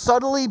like kind of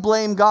subtly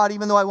blame God,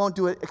 even though I won't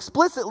do it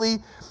explicitly,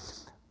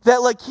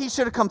 that like he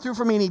should have come through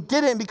for me and he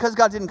didn't. And because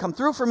God didn't come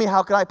through for me,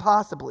 how could I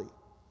possibly,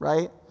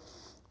 right?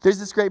 There's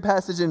this great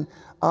passage in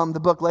the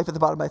book Life at the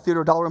Bottom by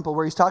Theodore Dalrymple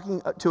where he's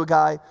talking to a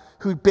guy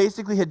who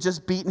basically had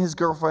just beaten his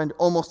girlfriend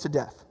almost to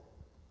death.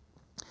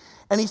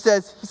 And he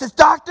says,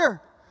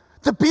 doctor,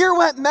 the beer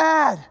went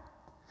mad.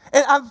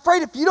 And I'm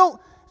afraid if you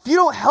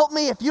don't help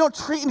me, if you don't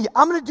treat me,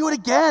 I'm going to do it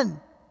again.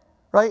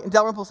 Right? And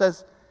Dalrymple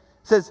says,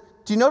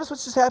 do you notice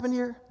what's just happened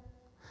here?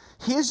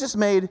 He has just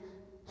made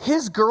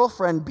his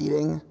girlfriend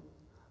beating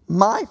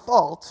my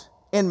fault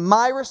and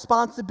my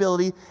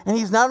responsibility, and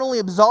he's not only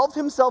absolved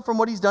himself from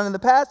what he's done in the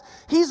past,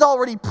 he's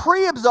already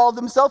pre-absolved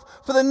himself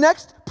for the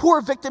next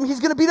poor victim he's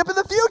going to beat up in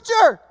the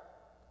future.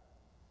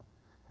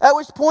 At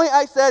which point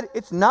I said,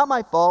 it's not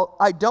my fault.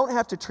 I don't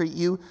have to treat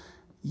you.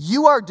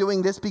 You are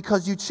doing this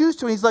because you choose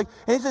to. And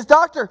he says,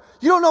 doctor,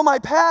 you don't know my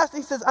past.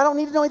 And he says, I don't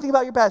need to know anything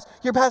about your past.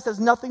 Your past has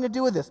nothing to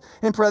do with this.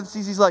 In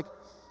parentheses, he's like,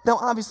 now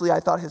obviously I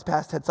thought his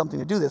past had something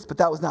to do with this, but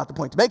that was not the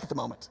point to make at the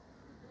moment.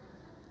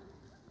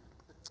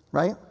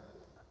 Right?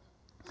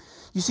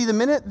 You see, the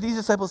minute these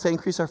disciples say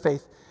increase our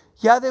faith,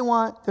 yeah, they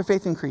want their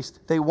faith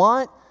increased. They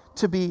want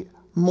to be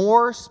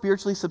more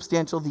spiritually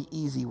substantial the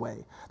easy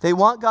way. They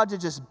want God to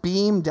just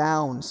beam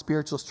down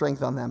spiritual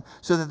strength on them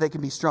so that they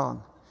can be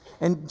strong.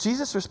 And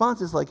Jesus' response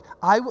is like,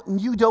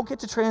 you don't get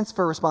to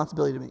transfer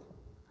responsibility to me.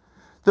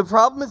 The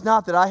problem is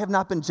not that I have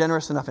not been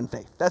generous enough in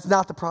faith. That's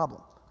not the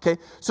problem,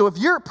 okay? So if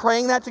you're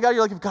praying that to God,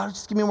 you're like, if God would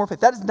just give me more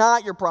faith. That is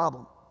not your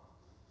problem.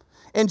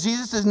 And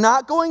Jesus is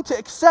not going to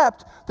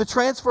accept the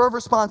transfer of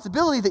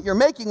responsibility that you're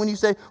making when you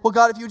say, well,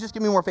 God, if you would just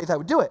give me more faith, I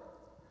would do it.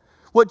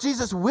 What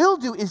Jesus will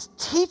do is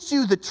teach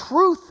you the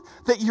truth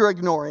that you're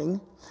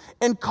ignoring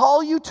and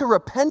call you to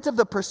repent of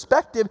the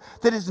perspective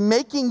that is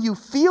making you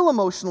feel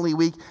emotionally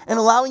weak and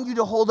allowing you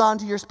to hold on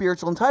to your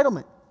spiritual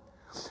entitlement.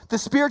 The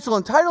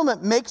spiritual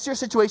entitlement makes your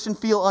situation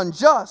feel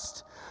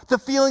unjust. The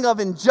feeling of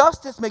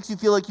injustice makes you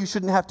feel like you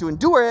shouldn't have to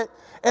endure it.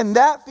 And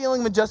that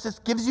feeling of injustice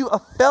gives you a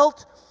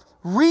felt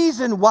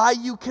reason why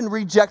you can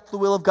reject the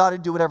will of God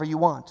and do whatever you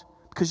want.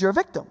 Because you're a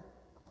victim.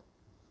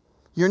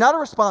 You're not a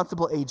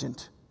responsible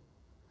agent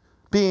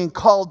being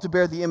called to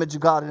bear the image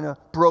of God in a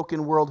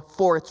broken world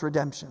for its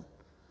redemption.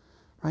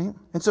 Right?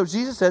 And so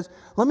Jesus says,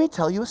 let me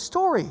tell you a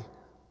story.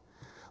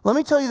 Let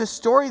me tell you the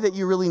story that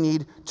you really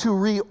need to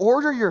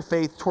reorder your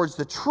faith towards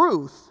the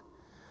truth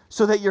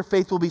so that your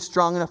faith will be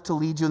strong enough to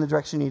lead you in the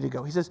direction you need to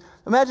go. He says,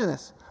 imagine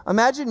this.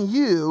 Imagine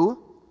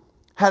you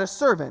had a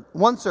servant,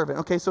 one servant.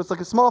 Okay, so it's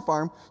like a small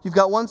farm. You've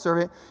got one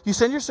servant. You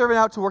send your servant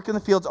out to work in the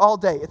fields all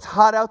day. It's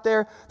hot out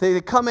there. They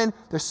come in.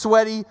 They're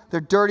sweaty.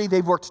 They're dirty.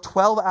 They've worked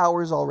 12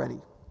 hours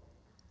already.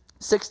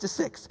 6 to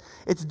 6.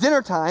 It's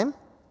dinner time,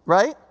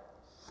 right?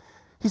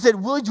 He said,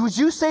 would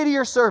you say to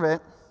your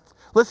servant,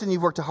 listen,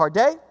 you've worked a hard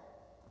day.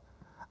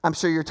 I'm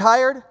sure you're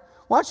tired.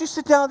 Why don't you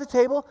sit down at the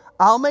table?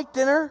 I'll make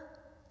dinner,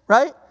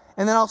 right?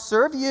 And then I'll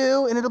serve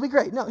you, and it'll be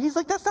great. No, he's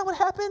like, that's not what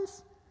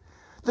happens.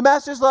 The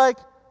master's like,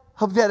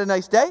 hope you had a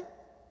nice day.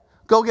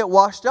 Go get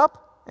washed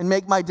up and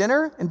make my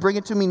dinner and bring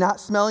it to me not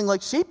smelling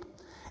like sheep.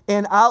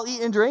 And I'll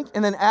eat and drink.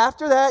 And then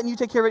after that, and you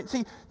take care of it.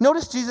 See,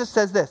 notice Jesus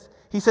says this.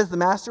 He says the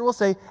master will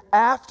say,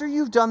 after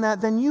you've done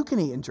that, then you can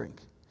eat and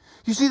drink.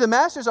 You see, the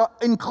master's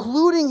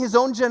including his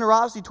own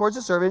generosity towards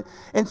the servant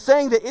and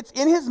saying that it's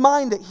in his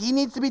mind that he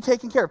needs to be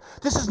taken care of.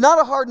 This is not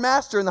a hard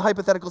master in the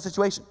hypothetical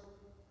situation.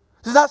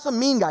 This is not some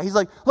mean guy. He's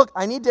like, look,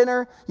 I need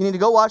dinner. You need to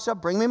go wash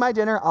up. Bring me my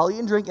dinner. I'll eat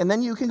and drink. And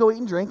then you can go eat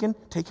and drink and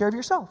take care of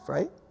yourself,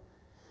 right?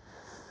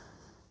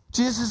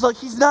 Jesus is like,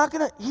 he's not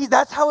going to,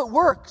 that's how it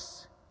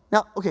works.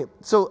 Now, okay,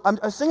 so I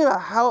was thinking about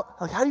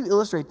how do you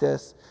illustrate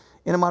this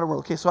in a modern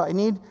world? Okay, so I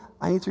need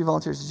 3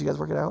 volunteers. Did you guys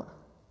work it out?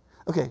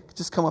 Okay,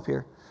 just come up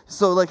here.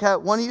 So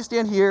one of you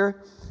stand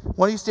here,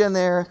 one of you stand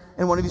there,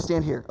 and one of you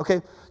stand here.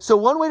 Okay, so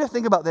one way to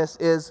think about this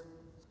is,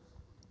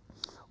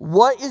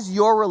 what is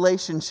your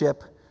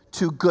relationship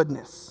to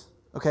goodness?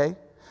 Okay,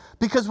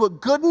 because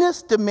what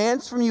goodness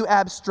demands from you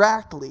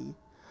abstractly,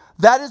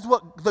 that is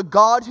what the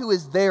God who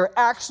is there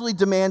actually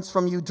demands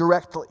from you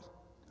directly.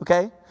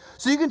 Okay,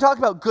 so you can talk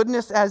about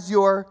goodness as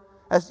you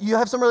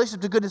have some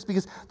relationship to goodness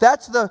because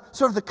that's the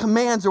sort of the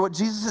commands or what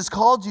Jesus has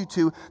called you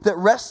to that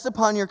rests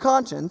upon your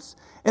conscience.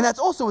 And that's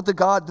also what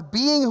the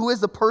being who is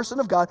the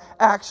person of God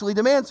actually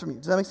demands from you.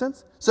 Does that make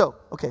sense? So,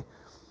 okay,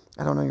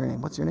 I don't know your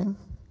name. What's your name?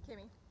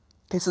 Kimmy.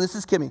 Okay, so this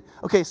is Kimmy.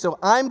 Okay, so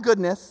I'm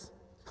goodness.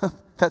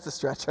 That's a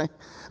stretch, right?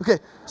 Okay,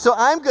 so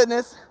I'm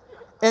goodness,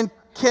 and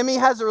Kimmy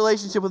has a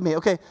relationship with me.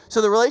 Okay,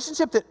 so the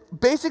relationship that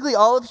basically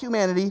all of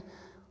humanity,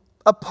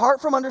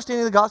 apart from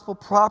understanding the gospel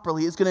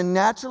properly, is going to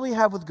naturally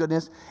have with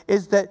goodness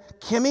is that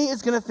Kimmy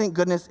is going to think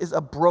goodness is a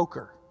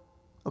broker.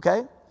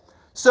 Okay?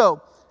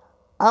 So,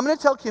 I'm going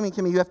to tell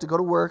Kimmy, you have to go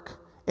to work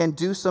and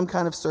do some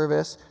kind of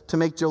service to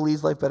make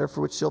Jolie's life better,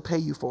 for which she'll pay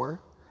you for.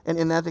 And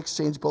in that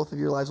exchange, both of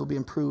your lives will be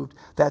improved.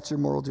 That's your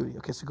moral duty.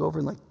 Okay, so go over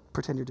and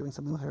pretend you're doing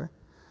something with her.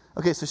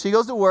 Okay, so she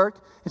goes to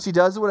work and she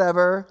does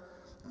whatever.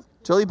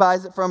 Jolie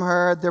buys it from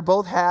her. They're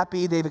both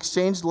happy. They've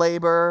exchanged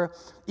labor.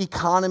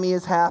 Economy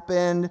has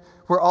happened.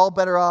 We're all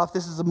better off.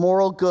 This is a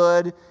moral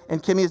good.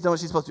 And Kimmy has done what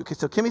she's supposed to do. Okay,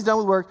 so Kimmy's done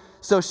with work.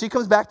 So she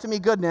comes back to me,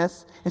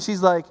 goodness, and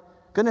she's like,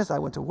 goodness, I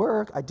went to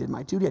work, I did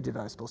my duty, I did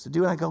what I was supposed to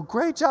do, and I go,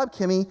 great job,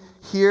 Kimmy,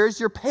 here's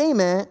your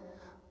payment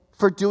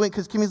for doing,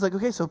 because Kimmy's like,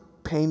 okay, so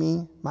pay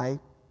me my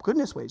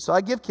goodness wage. So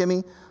I give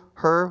Kimmy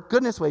her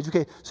goodness wage.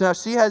 Okay, so now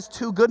she has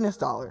 $2 goodness,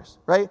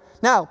 right?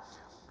 Now,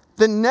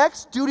 the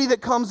next duty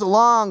that comes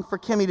along for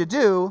Kimmy to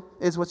do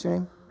is, what's your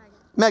name?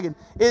 Megan.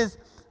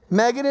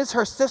 Megan is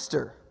her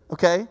sister,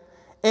 okay?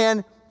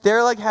 And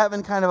they're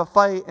having kind of a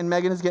fight, and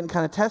Megan is getting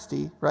kind of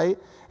testy, right?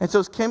 And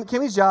so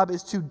Kimmy's job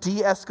is to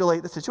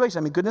de-escalate the situation.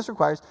 I mean, goodness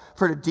requires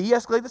for her to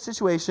de-escalate the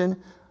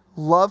situation,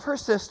 love her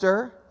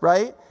sister,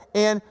 right?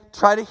 And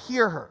try to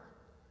hear her,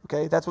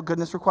 okay? That's what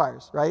goodness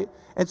requires, right?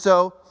 And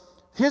so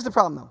here's the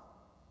problem, though.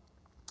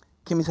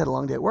 Kimmy's had a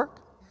long day at work.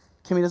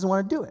 Kimmy doesn't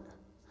want to do it.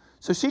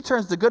 So she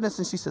turns to goodness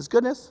and she says,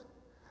 goodness,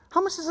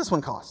 how much does this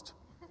one cost?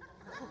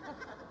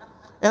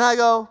 And I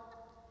go,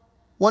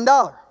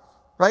 $1,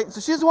 right?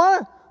 So she doesn't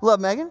want to love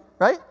Megan,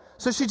 right?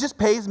 So she just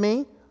pays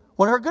me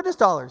one of her goodness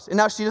dollars. And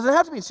now she doesn't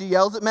have to be. She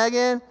yells at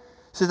Megan,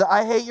 says,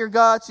 I hate your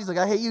guts. She's like,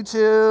 I hate you too,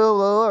 blah,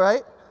 blah,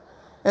 right?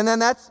 And then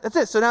that's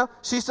it. So now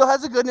she still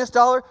has a goodness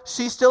dollar.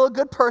 She's still a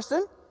good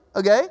person,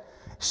 okay?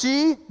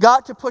 She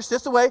got to push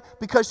this away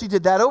because she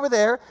did that over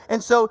there.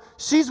 And so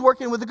she's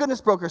working with a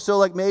goodness broker.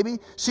 So maybe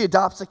she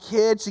adopts a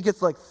kid. She gets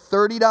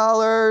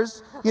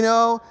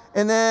 $30,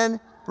 and then,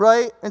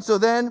 right? And so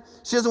then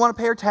she doesn't want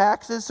to pay her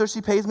taxes. So she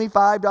pays me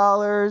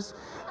 $5.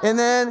 And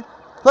then,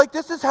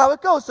 this is how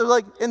it goes.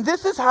 So, and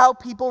this is how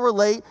people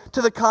relate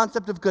to the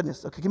concept of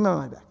goodness. Okay, give me my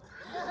money back.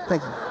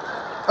 Thank you.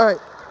 All right.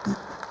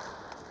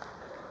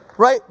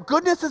 Right?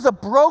 Goodness is a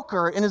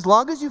broker, and as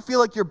long as you feel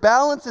like your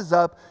balance is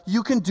up,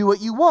 you can do what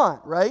you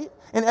want, right?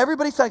 And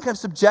everybody kind of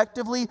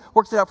subjectively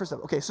works it out for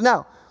herself. Okay, so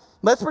now,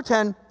 let's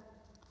pretend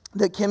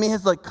that Kimmy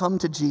has, come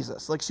to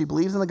Jesus. She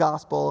believes in the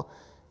gospel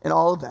and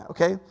all of that,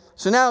 okay?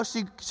 So now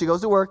she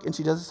goes to work, and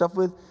she does the stuff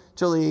with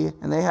Jolie,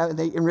 and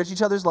they enrich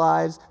each other's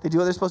lives. They do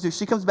what they're supposed to do.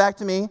 She comes back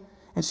to me,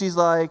 and she's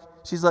like,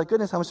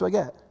 goodness, how much do I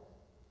get?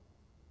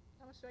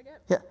 How much do I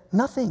get? Yeah,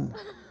 nothing.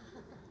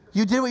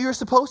 You did what you were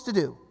supposed to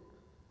do,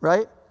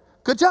 right?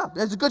 Good job.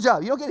 It's a good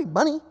job. You don't get any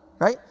money,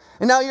 right?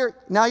 And now you're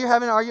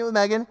having an argument with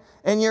Megan,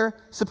 and you're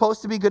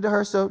supposed to be good to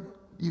her, so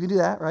you can do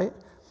that, right?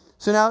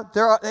 So now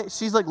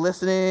she's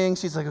listening.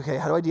 She's like, okay,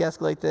 how do I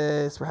de-escalate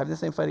this? We're having the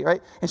same fight,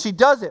 right? And she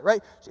does it,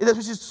 right?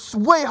 Which is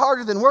way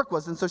harder than work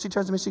was. And so she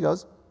turns to me and she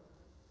goes,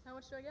 how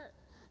much do I get?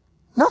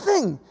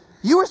 Nothing.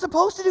 You were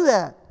supposed to do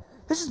that.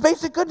 This is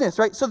basic goodness,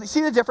 right? So see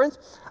the difference?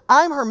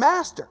 I'm her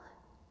master.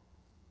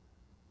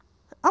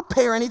 I don't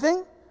pay her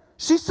anything.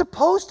 She's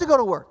supposed to go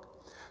to work.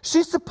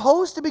 She's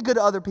supposed to be good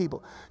to other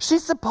people.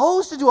 She's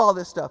supposed to do all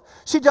this stuff.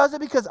 She does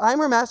it because I'm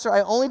her master.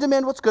 I only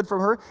demand what's good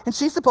from her, and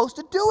she's supposed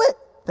to do it.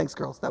 Thanks,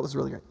 girls. That was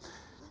really great.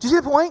 Do you see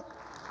the point?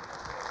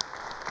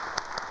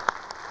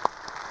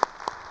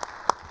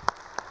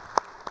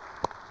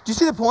 you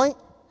see the point?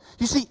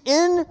 You see,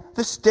 in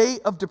the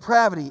state of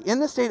depravity, in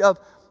the state of,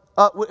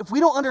 if we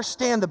don't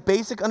understand the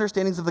basic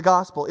understandings of the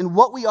gospel, in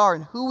what we are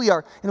and who we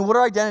are and what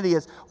our identity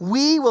is,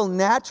 we will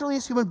naturally,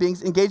 as human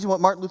beings, engage in what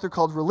Martin Luther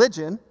called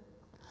religion,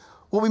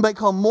 what we might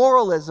call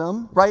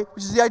moralism, right?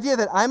 Which is the idea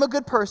that I'm a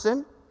good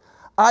person,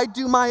 I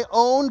do my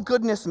own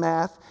goodness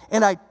math,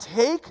 and I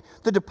take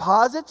the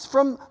deposits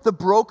from the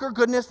broker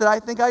goodness that I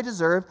think I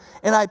deserve,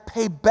 and I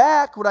pay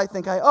back what I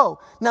think I owe.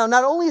 Now,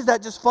 not only is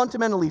that just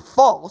fundamentally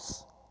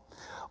false,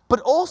 but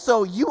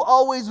also you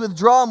always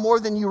withdraw more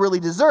than you really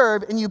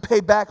deserve, and you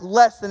pay back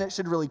less than it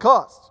should really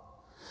cost.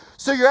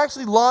 So you're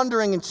actually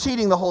laundering and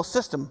cheating the whole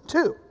system,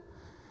 too.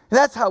 And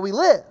that's how we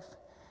live.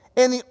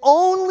 And the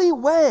only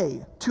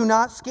way to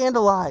not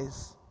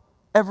scandalize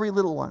every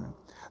little one,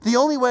 the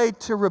only way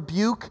to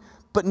rebuke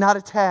but not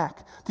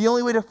attack, the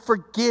only way to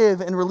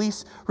forgive and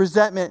release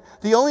resentment,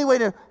 the only way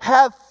to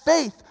have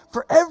faith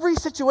for every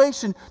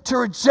situation, to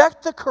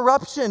reject the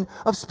corruption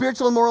of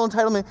spiritual and moral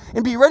entitlement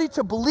and be ready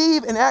to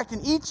believe and act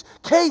in each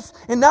case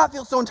and not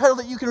feel so entitled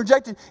that you can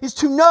reject it, is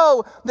to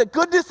know that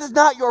goodness is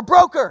not your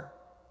broker.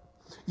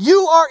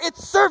 You are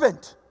its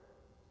servant.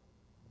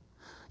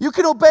 You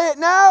can obey it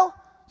now.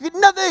 You get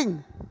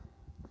nothing.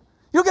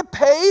 You don't get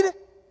paid.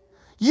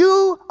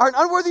 You are an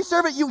unworthy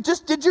servant. You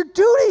just did your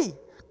duty.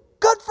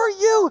 Good for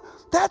you.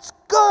 That's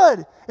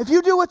good. If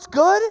you do what's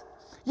good,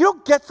 you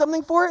don't get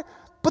something for it,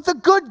 but the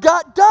good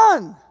got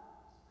done.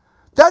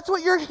 That's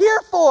what you're here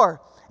for.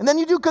 And then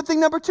you do good thing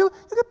number 2, you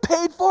get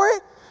paid for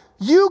it.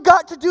 You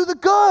got to do the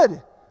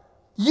good.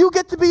 You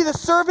get to be the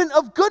servant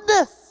of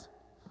goodness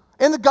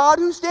and the God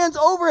who stands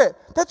over it.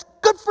 That's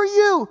good for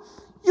you.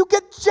 You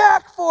get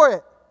jack for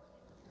it.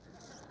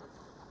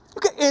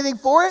 You get anything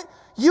for it.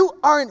 You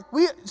aren't,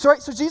 so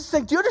Jesus is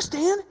saying, do you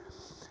understand?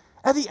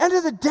 At the end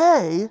of the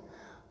day,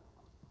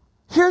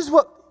 here's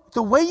what,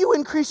 the way you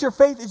increase your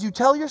faith is you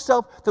tell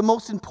yourself the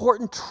most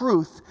important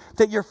truth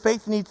that your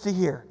faith needs to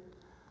hear.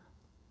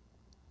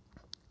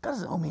 God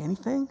doesn't owe me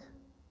anything.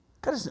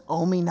 God doesn't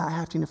owe me not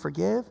having to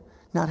forgive,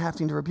 not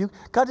having to rebuke.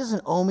 God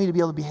doesn't owe me to be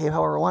able to behave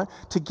however I want,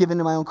 to give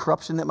into my own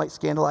corruption that might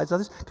scandalize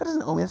others. God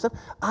doesn't owe me that stuff.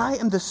 I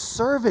am the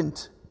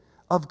servant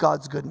of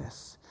God's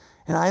goodness.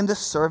 And I am the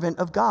servant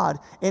of God.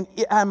 And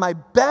on my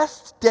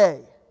best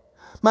day,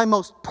 my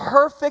most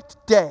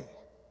perfect day,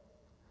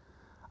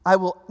 I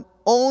will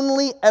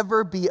only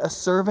ever be a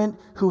servant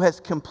who has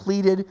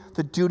completed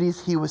the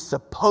duties he was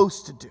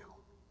supposed to do.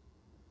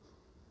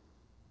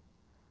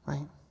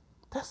 Right?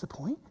 That's the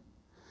point.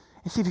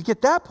 And see, if you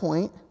get that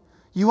point,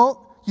 you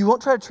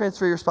won't try to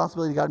transfer your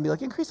responsibility to God and be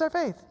like, increase our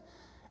faith.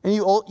 And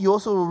you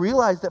also will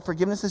realize that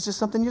forgiveness is just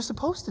something you're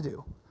supposed to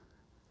do.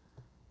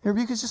 And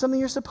rebuke is just something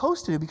you're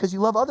supposed to do because you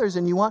love others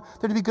and you want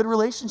there to be good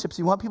relationships.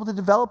 You want people to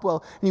develop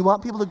well and you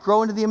want people to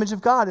grow into the image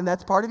of God, and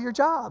that's part of your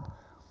job.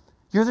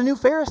 You're the new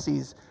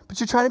Pharisees, but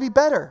you're trying to be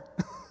better.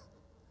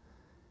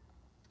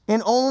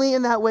 And only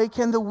in that way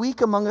can the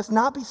weak among us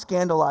not be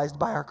scandalized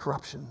by our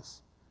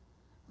corruptions.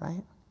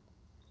 Right?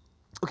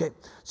 Okay,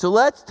 so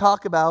let's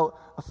talk about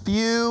a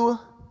few.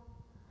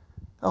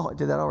 Oh, I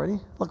did that already?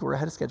 Look, we're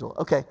ahead of schedule.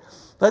 Okay,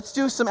 let's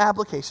do some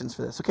applications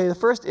for this. Okay, the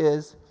first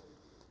is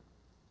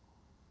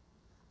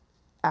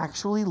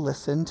actually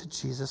listen to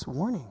Jesus'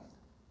 warning.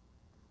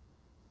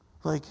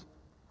 Like,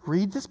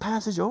 read this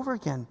passage over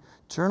again.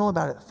 Journal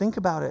about it. Think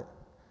about it.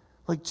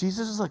 Like,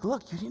 Jesus is like,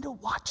 look, you need to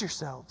watch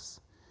yourselves.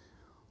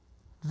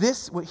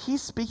 What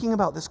he's speaking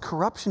about, this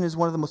corruption, is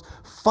one of the most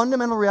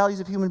fundamental realities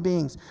of human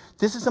beings.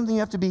 This is something you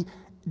have to be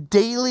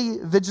daily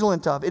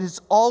vigilant of. It is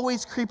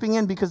always creeping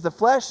in because the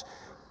flesh,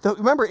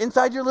 remember,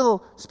 inside your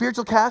little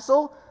spiritual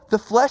castle, the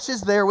flesh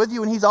is there with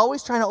you, and he's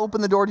always trying to open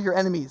the door to your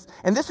enemies.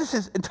 And this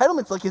is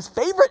entitlement's like his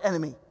favorite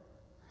enemy.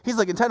 He's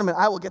like, entitlement,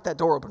 I will get that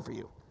door open for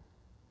you.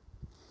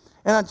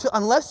 And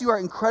unless you are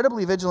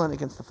incredibly vigilant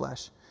against the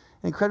flesh,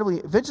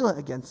 incredibly vigilant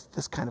against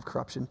this kind of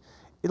corruption,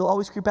 it'll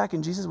always creep back.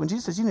 And when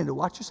Jesus says you need to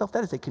watch yourself,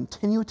 that is a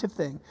continuative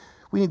thing.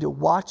 We need to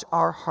watch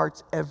our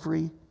hearts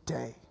every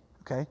day.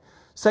 Okay?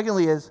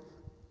 Secondly is,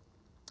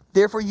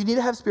 therefore, you need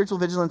to have spiritual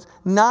vigilance,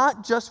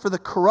 not just for the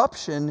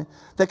corruption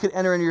that could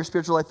enter into your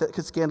spiritual life that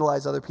could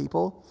scandalize other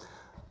people,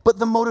 but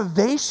the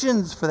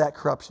motivations for that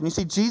corruption. You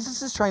see,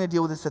 Jesus is trying to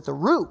deal with this at the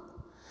root.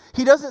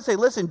 He doesn't say,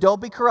 listen,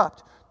 don't be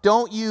corrupt.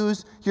 Don't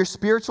use your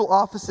spiritual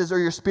offices or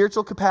your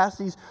spiritual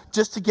capacities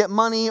just to get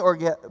money or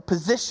get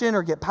position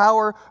or get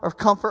power or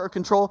comfort or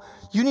control.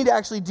 You need to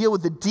actually deal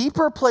with the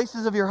deeper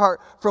places of your heart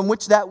from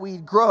which that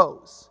weed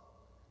grows,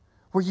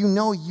 where you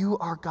know you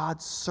are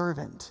God's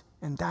servant,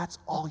 and that's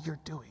all you're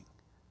doing.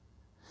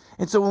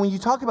 And so when we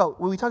talk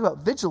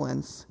about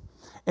vigilance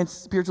and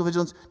spiritual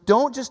vigilance,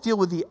 don't just deal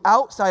with the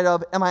outside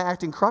of, am I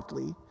acting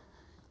corruptly? You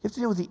have to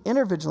deal with the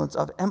inner vigilance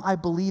of, am I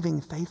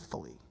believing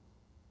faithfully?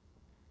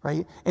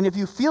 Right? And if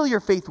you feel your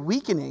faith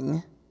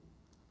weakening,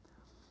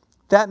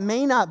 that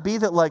may not be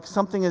that like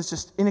something is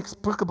just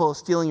inexplicable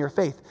stealing your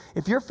faith.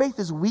 If your faith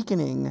is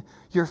weakening,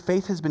 your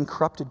faith has been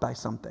corrupted by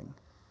something.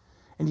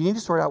 And you need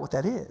to sort out what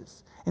that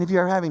is. And if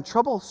you're having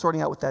trouble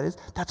sorting out what that is,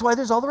 that's why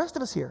there's all the rest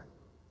of us here.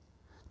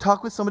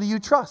 Talk with somebody you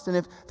trust. And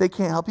if they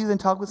can't help you, then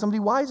talk with somebody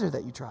wiser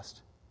that you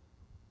trust.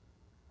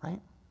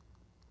 Right?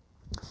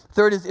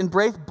 Third is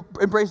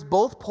embrace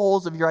both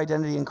poles of your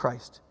identity in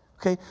Christ.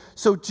 Okay?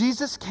 So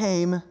Jesus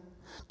came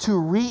to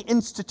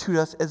reinstitute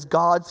us as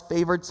God's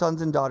favored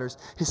sons and daughters,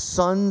 his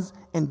sons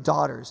and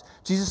daughters.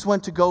 Jesus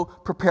went to go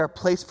prepare a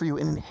place for you,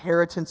 an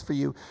inheritance for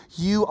you.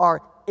 You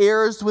are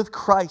heirs with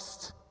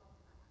Christ,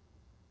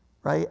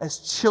 right? As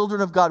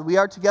children of God. We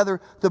are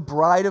together the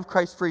bride of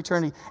Christ for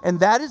eternity. And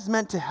that is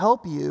meant to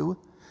help you.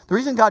 The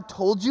reason God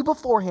told you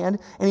beforehand,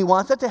 and he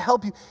wants that to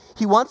help you,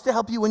 he wants to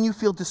help you when you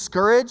feel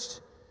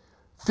discouraged,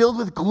 filled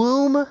with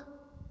gloom,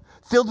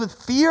 filled with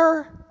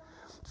fear,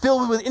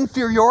 filled with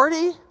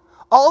inferiority,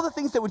 all the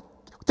things that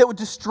would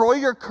destroy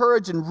your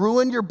courage and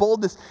ruin your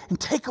boldness and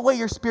take away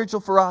your spiritual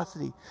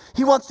ferocity.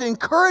 He wants to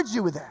encourage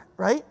you with that,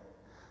 right?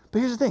 But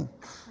here's the thing.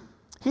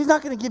 He's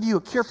not going to give you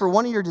a cure for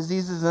one of your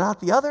diseases and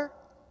not the other.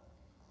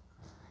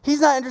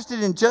 He's not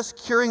interested in just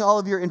curing all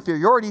of your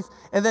inferiorities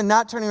and then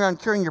not turning around and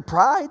curing your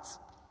prides.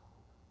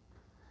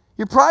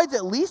 Your pride's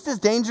at least as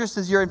dangerous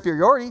as your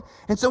inferiority.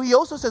 And so he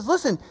also says,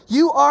 listen,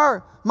 you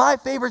are my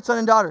favorite son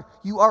and daughter.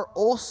 You are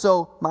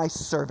also my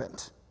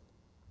servant.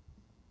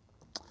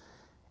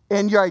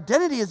 And your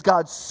identity is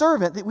God's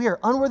servant, that we are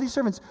unworthy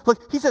servants.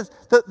 Look, he says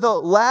the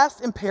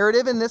last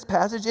imperative in this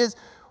passage is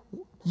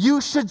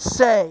you should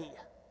say.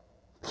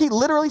 He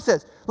literally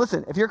says,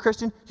 listen, if you're a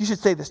Christian, you should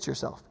say this to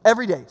yourself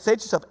every day. Say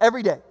it to yourself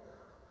every day.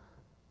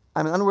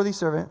 I'm an unworthy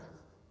servant.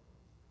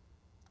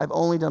 I've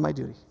only done my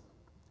duty.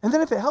 And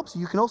then if it helps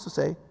you, you can also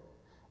say,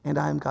 and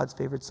I am God's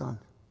favorite son,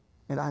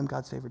 and I am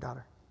God's favorite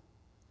daughter.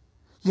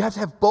 You have to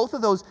have both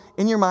of those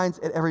in your minds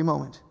at every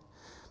moment.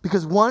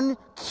 Because one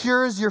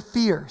cures your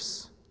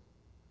fears,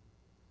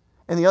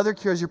 and the other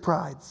cures your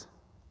prides.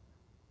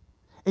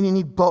 And you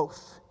need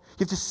both. You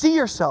have to see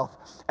yourself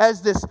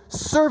as this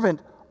servant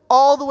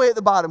all the way at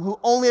the bottom who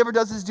only ever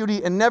does his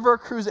duty and never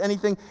accrues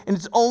anything, and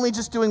it's only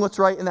just doing what's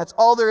right, and that's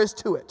all there is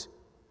to it.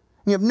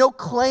 And you have no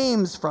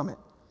claims from it.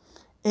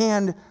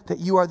 And that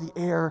you are the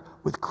heir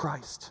with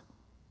Christ.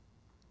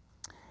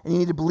 And you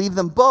need to believe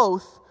them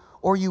both,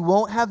 or you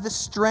won't have the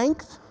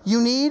strength you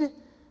need,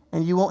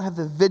 and you won't have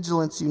the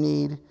vigilance you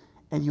need,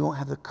 and you won't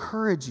have the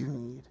courage you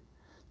need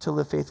to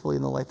live faithfully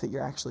in the life that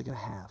you're actually going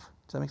to have.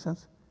 Does that make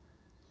sense?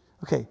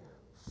 Okay,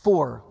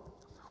 4,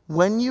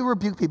 when you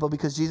rebuke people,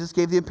 because Jesus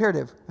gave the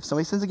imperative, if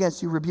somebody sins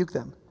against you, rebuke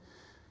them.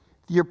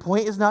 Your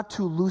point is not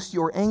to loose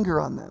your anger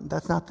on them.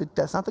 That's not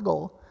the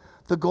goal.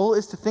 The goal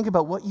is to think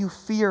about what you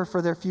fear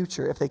for their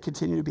future if they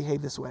continue to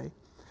behave this way,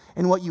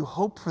 and what you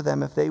hope for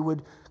them if they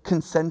would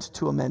consent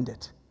to amend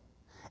it.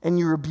 And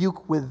you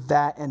rebuke with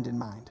that end in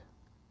mind.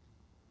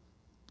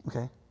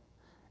 Okay?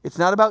 It's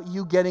not about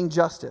you getting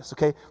justice,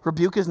 okay?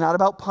 Rebuke is not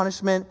about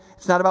punishment.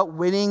 It's not about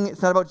winning.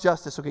 It's not about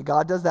justice, okay?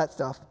 God does that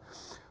stuff.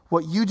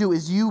 What you do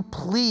is you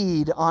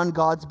plead on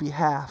God's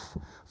behalf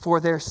for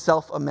their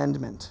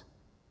self-amendment,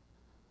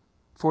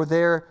 for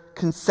their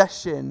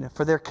concession,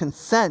 for their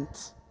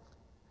consent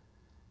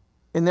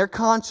in their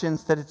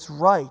conscience that it's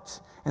right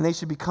and they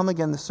should become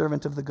again the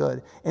servant of the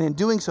good. And in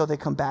doing so, they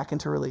come back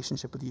into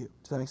relationship with you.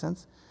 Does that make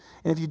sense?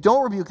 And if you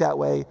don't rebuke that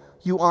way,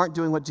 you aren't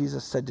doing what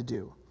Jesus said to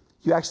do.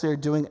 You actually are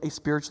doing a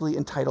spiritually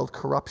entitled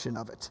corruption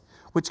of it,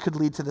 which could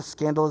lead to the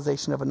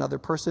scandalization of another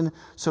person.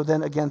 So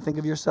then again, think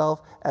of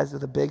yourself as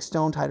with a big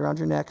stone tied around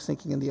your neck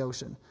sinking in the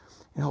ocean.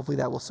 And hopefully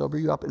that will sober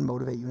you up and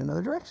motivate you in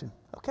another direction.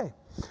 Okay.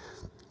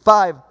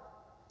 5,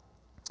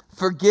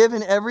 forgive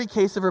in every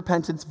case of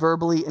repentance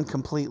verbally and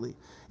completely.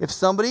 If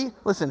somebody,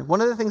 listen,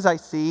 one of the things I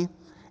see,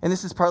 and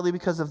this is partly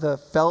because of the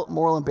felt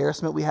moral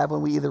embarrassment we have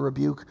when we either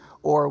rebuke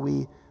or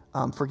we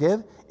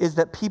forgive, is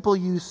that people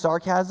use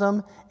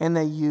sarcasm and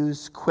they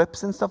use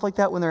quips and stuff like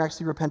that when they're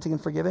actually repenting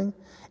and forgiving.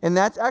 And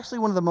that's actually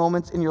one of the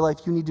moments in your life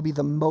you need to be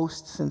the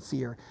most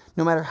sincere,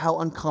 no matter how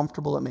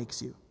uncomfortable it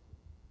makes you.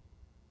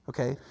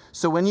 Okay?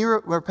 So when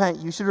you repent,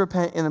 you should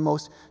repent in the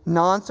most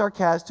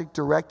non-sarcastic,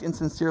 direct, and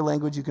sincere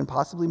language you can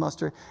possibly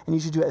muster, and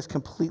you should do it as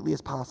completely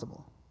as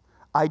possible.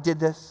 I did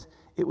this.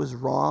 It was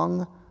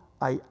wrong.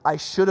 I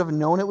should have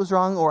known it was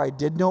wrong, or I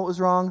did know it was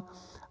wrong.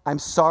 I'm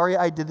sorry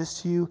I did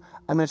this to you.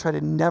 I'm going to try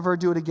to never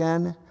do it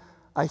again.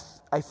 I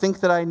think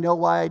that I know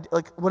why,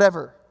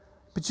 whatever.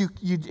 But you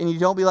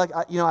don't be like,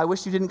 I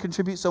wish you didn't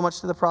contribute so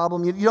much to the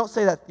problem. You don't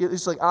say that.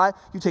 It's like,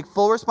 you take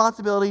full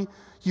responsibility.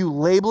 You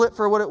label it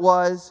for what it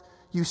was.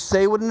 You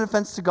say what an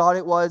offense to God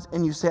it was,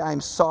 and you say,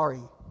 I'm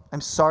sorry.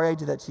 I'm sorry I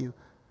did that to you.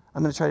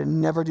 I'm going to try to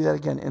never do that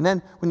again. And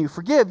then when you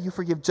forgive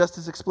just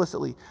as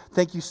explicitly.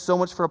 Thank you so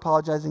much for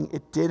apologizing.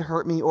 It did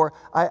hurt me, or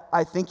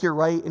I think you're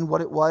right in what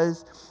it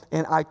was,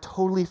 and I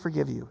totally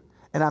forgive you.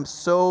 And I'm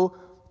so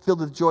filled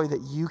with joy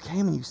that you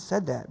came and you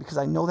said that, because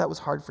I know that was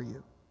hard for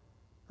you,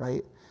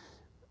 right?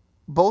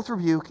 Both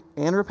rebuke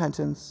and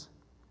repentance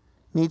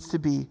needs to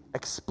be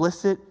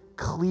explicit,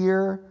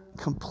 clear,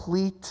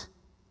 complete,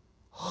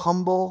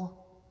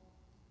 humble.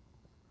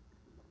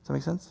 Does that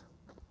make sense?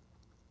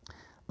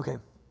 Okay.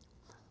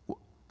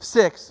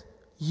 6,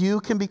 you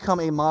can become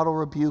a model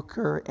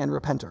rebuker and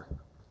repenter.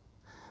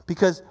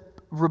 Because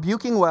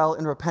rebuking well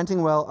and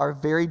repenting well are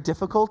very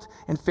difficult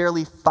and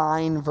fairly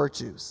fine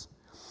virtues.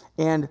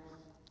 And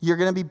you're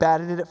going to be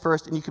bad at it at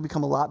first, and you can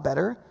become a lot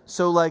better.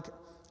 So,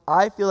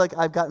 I feel like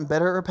I've gotten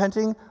better at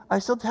repenting. I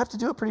still have to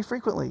do it pretty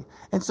frequently.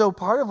 And so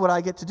part of what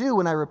I get to do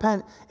when I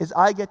repent is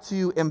I get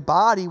to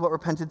embody what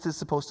repentance is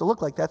supposed to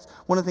look like. That's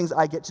one of the things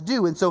I get to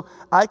do. And so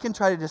I can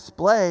try to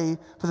display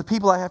for the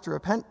people I have to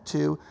repent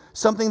to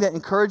something that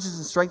encourages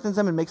and strengthens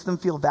them and makes them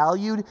feel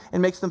valued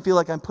and makes them feel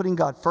like I'm putting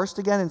God first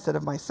again instead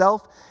of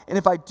myself. And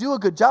if I do a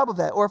good job of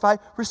that, or if I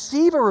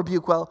receive a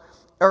rebuke well,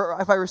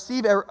 or if I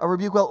receive a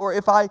rebuke well, or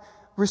if I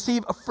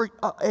receive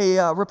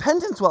a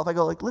repentance well, if I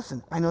go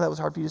listen, I know that was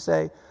hard for you to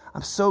say.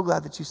 I'm so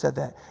glad that you said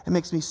that. It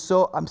makes me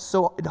I'm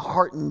so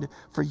heartened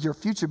for your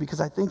future, because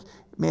I think,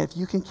 man, if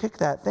you can kick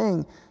that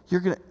thing,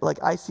 you're going to,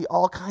 I see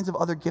all kinds of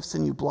other gifts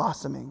in you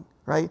blossoming,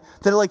 right?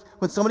 That are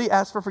when somebody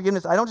asks for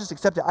forgiveness, I don't just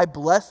accept it, I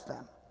bless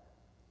them,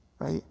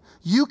 right?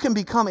 You can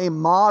become a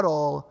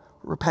model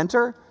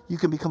repenter. You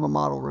can become a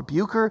model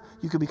rebuker.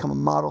 You can become a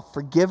model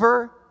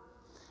forgiver.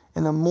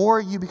 And the more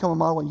you become a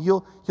model one,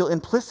 you'll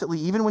implicitly,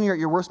 even when you're at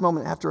your worst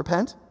moment and have to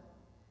repent,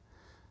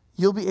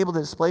 you'll be able to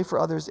display for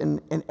others,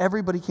 and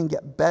everybody can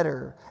get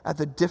better at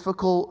the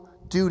difficult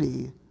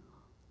duty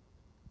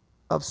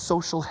of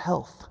social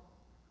health,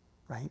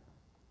 right?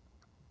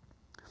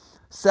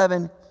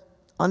 7,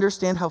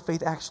 understand how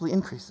faith actually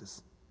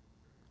increases.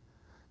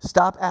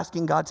 Stop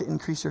asking God to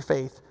increase your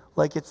faith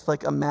like it's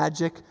like a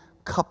magic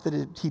cup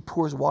that he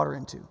pours water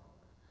into.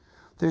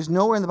 There's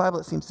nowhere in the Bible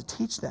that seems to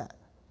teach that,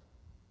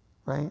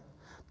 right?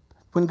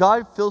 When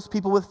God fills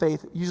people with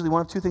faith, usually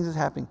one of two things is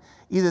happening.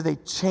 Either they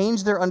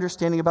change their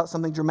understanding about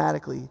something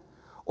dramatically,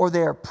 or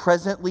they are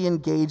presently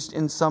engaged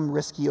in some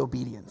risky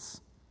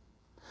obedience.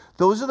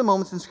 Those are the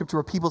moments in Scripture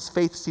where people's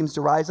faith seems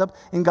to rise up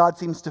and God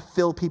seems to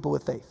fill people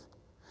with faith.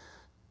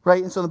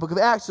 Right? And so in the book of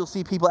Acts, you'll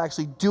see people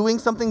actually doing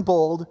something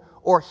bold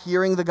or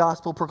hearing the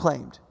gospel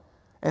proclaimed.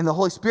 And the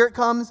Holy Spirit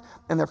comes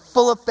and they're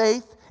full of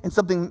faith and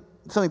something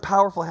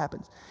powerful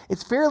happens.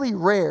 It's fairly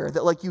rare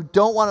that you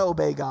don't want to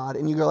obey God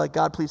and you go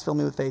God, please fill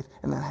me with faith,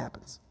 and that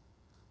happens.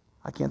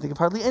 I can't think of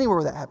hardly anywhere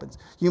where that happens.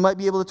 You might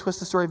be able to twist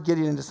the story of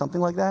Gideon into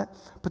something like that,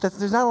 but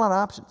there's not a lot of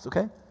options,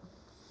 okay?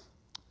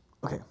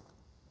 Okay.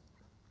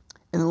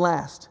 And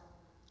last,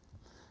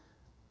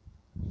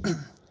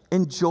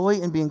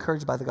 enjoy and be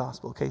encouraged by the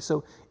gospel, okay?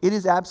 So it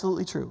is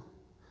absolutely true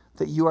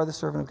that you are the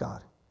servant of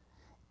God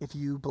if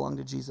you belong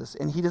to Jesus,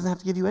 and he doesn't have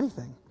to give you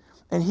anything.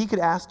 And he could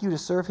ask you to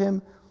serve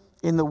him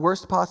in the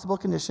worst possible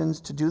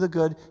conditions, to do the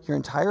good your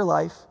entire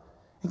life,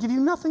 and give you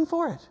nothing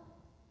for it.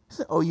 He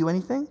doesn't owe you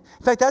anything.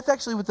 In fact, that's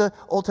actually what the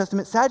Old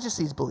Testament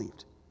Sadducees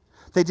believed.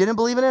 They didn't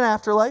believe in an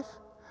afterlife.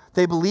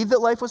 They believed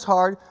that life was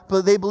hard,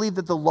 but they believed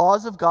that the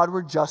laws of God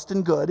were just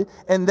and good,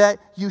 and that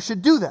you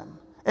should do them.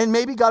 And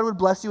maybe God would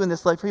bless you in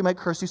this life, or he might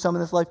curse you some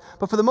in this life.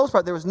 But for the most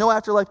part, there was no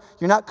afterlife.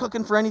 You're not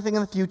cooking for anything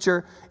in the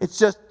future. It's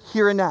just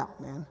here and now,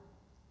 man.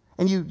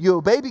 And you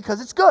obey because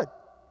it's good.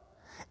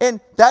 And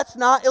that's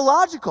not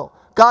illogical.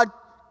 God,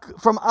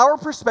 from our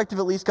perspective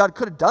at least, God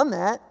could have done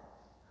that,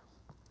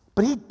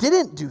 but he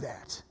didn't do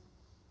that.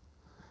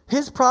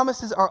 His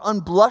promises are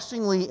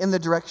unblushingly in the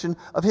direction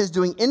of his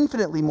doing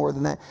infinitely more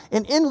than that.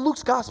 And in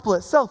Luke's gospel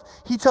itself,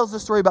 he tells the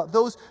story about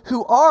those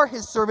who are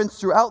his servants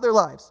throughout their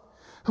lives,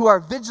 who are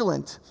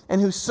vigilant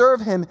and who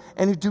serve him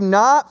and who do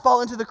not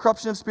fall into the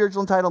corruption of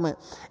spiritual entitlement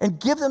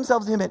and give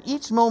themselves to him at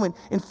each moment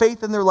in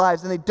faith in their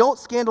lives. And they don't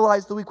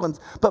scandalize the weak ones,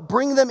 but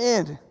bring them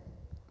in.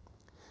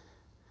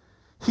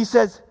 He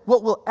says,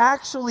 what will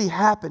actually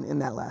happen in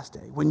that last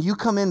day, when you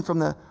come in from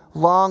the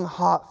long,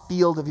 hot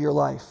field of your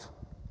life,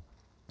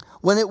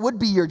 when it would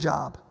be your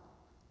job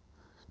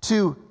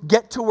to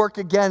get to work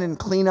again and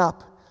clean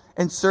up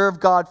and serve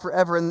God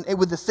forever and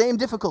with the same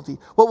difficulty,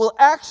 what will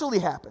actually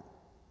happen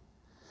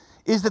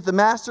is that the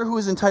master who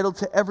is entitled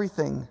to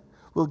everything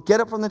will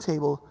get up from the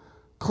table,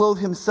 clothe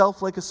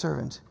himself like a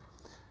servant,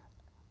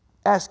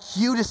 ask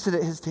you to sit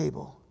at his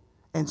table,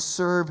 and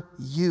serve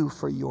you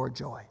for your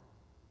joy.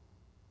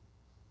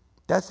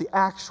 That's the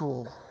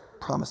actual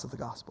promise of the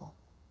gospel.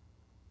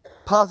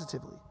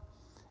 Positively.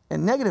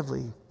 And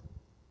negatively,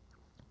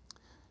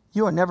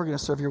 you are never going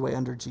to serve your way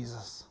under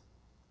Jesus.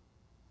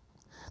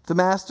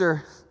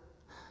 The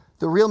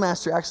real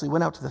master actually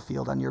went out to the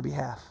field on your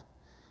behalf.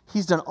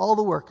 He's done all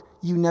the work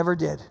you never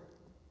did.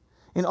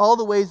 In all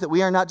the ways that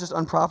we are not just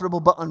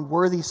unprofitable, but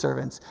unworthy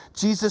servants,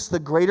 Jesus, the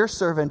greater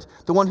servant,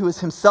 the one who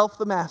is himself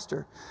the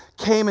master,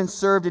 came and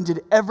served and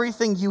did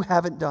everything you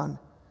haven't done.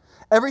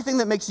 Everything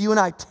that makes you and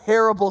I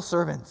terrible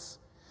servants,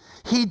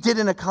 he did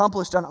and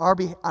accomplished on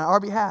our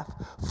behalf,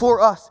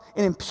 for us,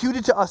 and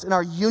imputed to us in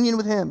our union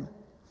with him.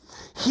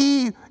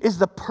 He is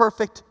the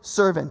perfect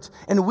servant,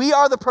 and we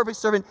are the perfect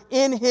servant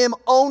in him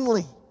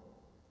only.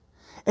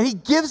 And he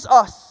gives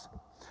us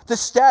the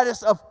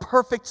status of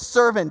perfect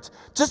servant,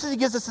 just as he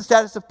gives us the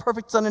status of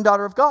perfect son and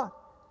daughter of God.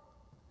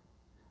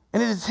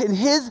 And it is in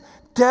his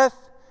death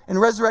and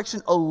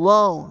resurrection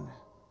alone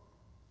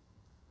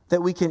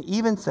that we can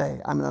even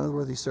say, I'm an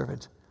unworthy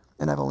servant,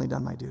 and I've only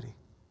done my duty.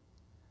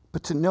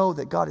 But to know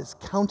that God has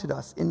counted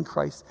us in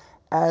Christ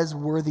as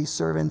worthy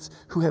servants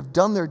who have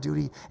done their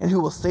duty and who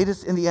will say to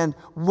us in the end,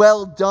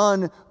 well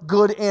done,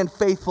 good and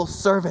faithful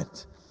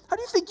servant. How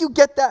do you think you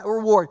get that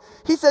reward?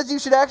 He says you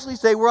should actually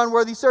say we're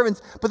unworthy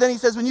servants. But then he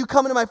says when you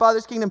come into my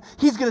Father's kingdom,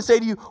 he's going to say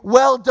to you,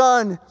 well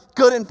done,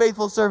 good and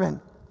faithful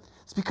servant.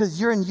 It's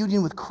because you're in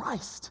union with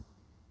Christ,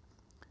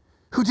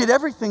 who did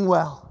everything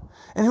well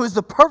and who is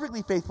the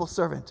perfectly faithful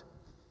servant.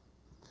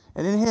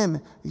 And in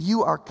him,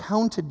 you are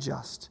counted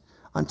just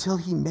until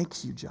he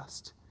makes you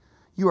just.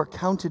 You are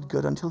counted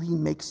good until he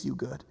makes you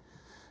good.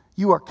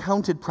 You are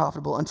counted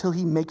profitable until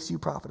he makes you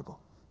profitable.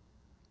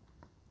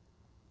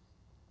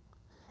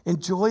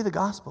 Enjoy the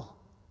gospel.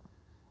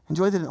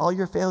 Enjoy that in all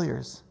your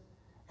failures,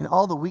 in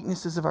all the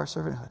weaknesses of our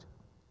servanthood,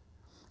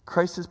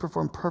 Christ has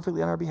performed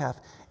perfectly on our behalf.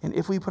 And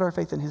if we put our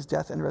faith in his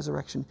death and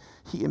resurrection,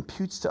 he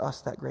imputes to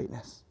us that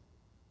greatness.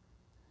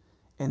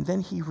 And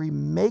then he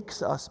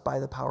remakes us by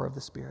the power of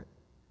the Spirit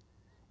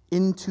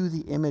into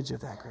the image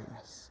of that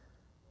greatness.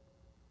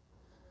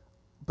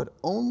 But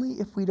only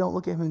if we don't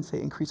look at him and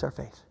say, increase our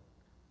faith.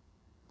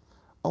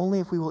 Only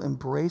if we will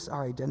embrace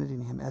our identity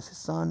in him as his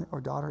son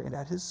or daughter and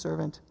as his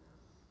servant,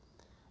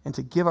 and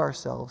to give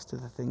ourselves to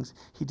the things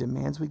he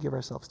demands we give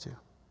ourselves to.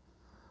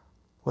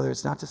 Whether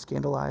it's not to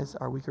scandalize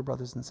our weaker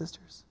brothers and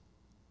sisters,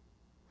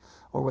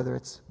 or whether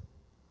it's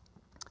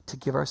to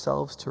give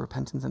ourselves to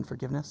repentance and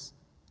forgiveness,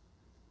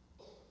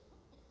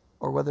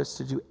 or whether it's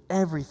to do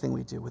everything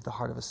we do with the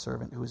heart of a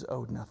servant who is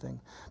owed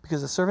nothing.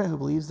 Because a servant who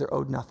believes they're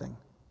owed nothing,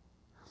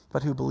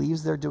 but who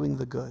believes they're doing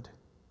the good,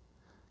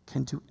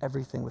 can do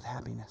everything with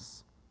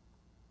happiness.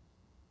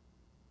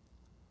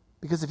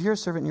 Because if you're a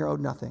servant and you're owed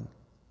nothing,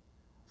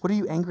 what are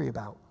you angry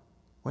about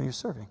when you're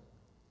serving?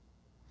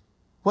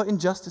 What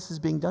injustice is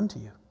being done to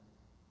you?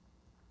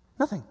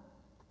 Nothing.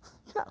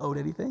 You're not owed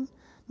anything.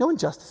 No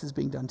injustice is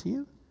being done to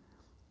you.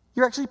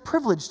 You're actually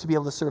privileged to be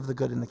able to serve the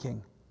good and the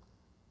king.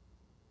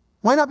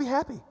 Why not be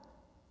happy?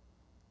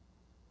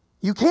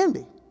 You can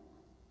be.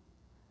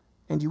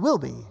 And you will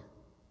be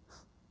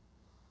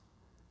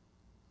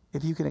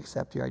if you can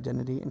accept your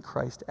identity in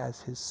Christ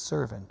as his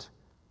servant,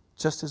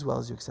 just as well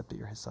as you accept that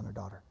you're his son or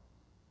daughter.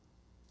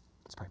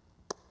 Let's pray.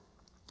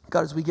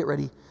 God, as we get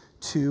ready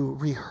to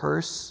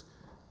rehearse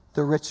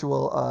the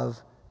ritual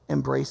of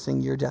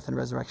embracing your death and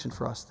resurrection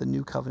for us, the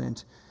new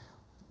covenant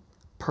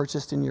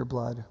purchased in your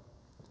blood,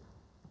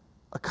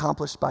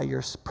 accomplished by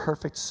your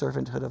perfect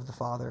servanthood of the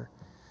Father,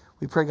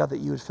 we pray, God, that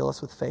you would fill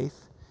us with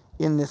faith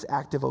in this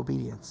act of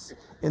obedience,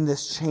 in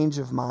this change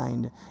of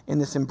mind, in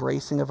this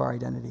embracing of our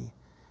identity,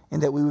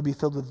 and that we would be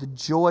filled with the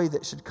joy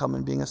that should come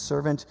in being a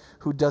servant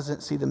who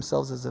doesn't see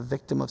themselves as a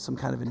victim of some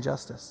kind of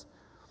injustice.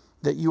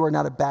 That you are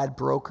not a bad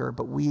broker,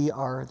 but we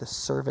are the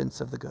servants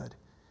of the good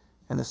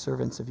and the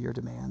servants of your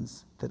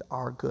demands that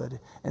are good,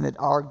 and that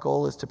our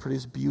goal is to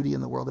produce beauty in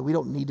the world, that we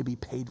don't need to be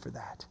paid for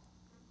that.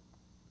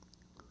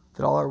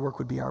 That all our work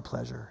would be our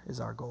pleasure is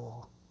our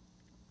goal,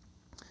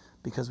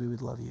 because we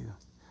would love you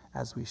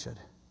as we should.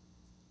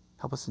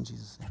 Help us in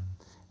Jesus' name.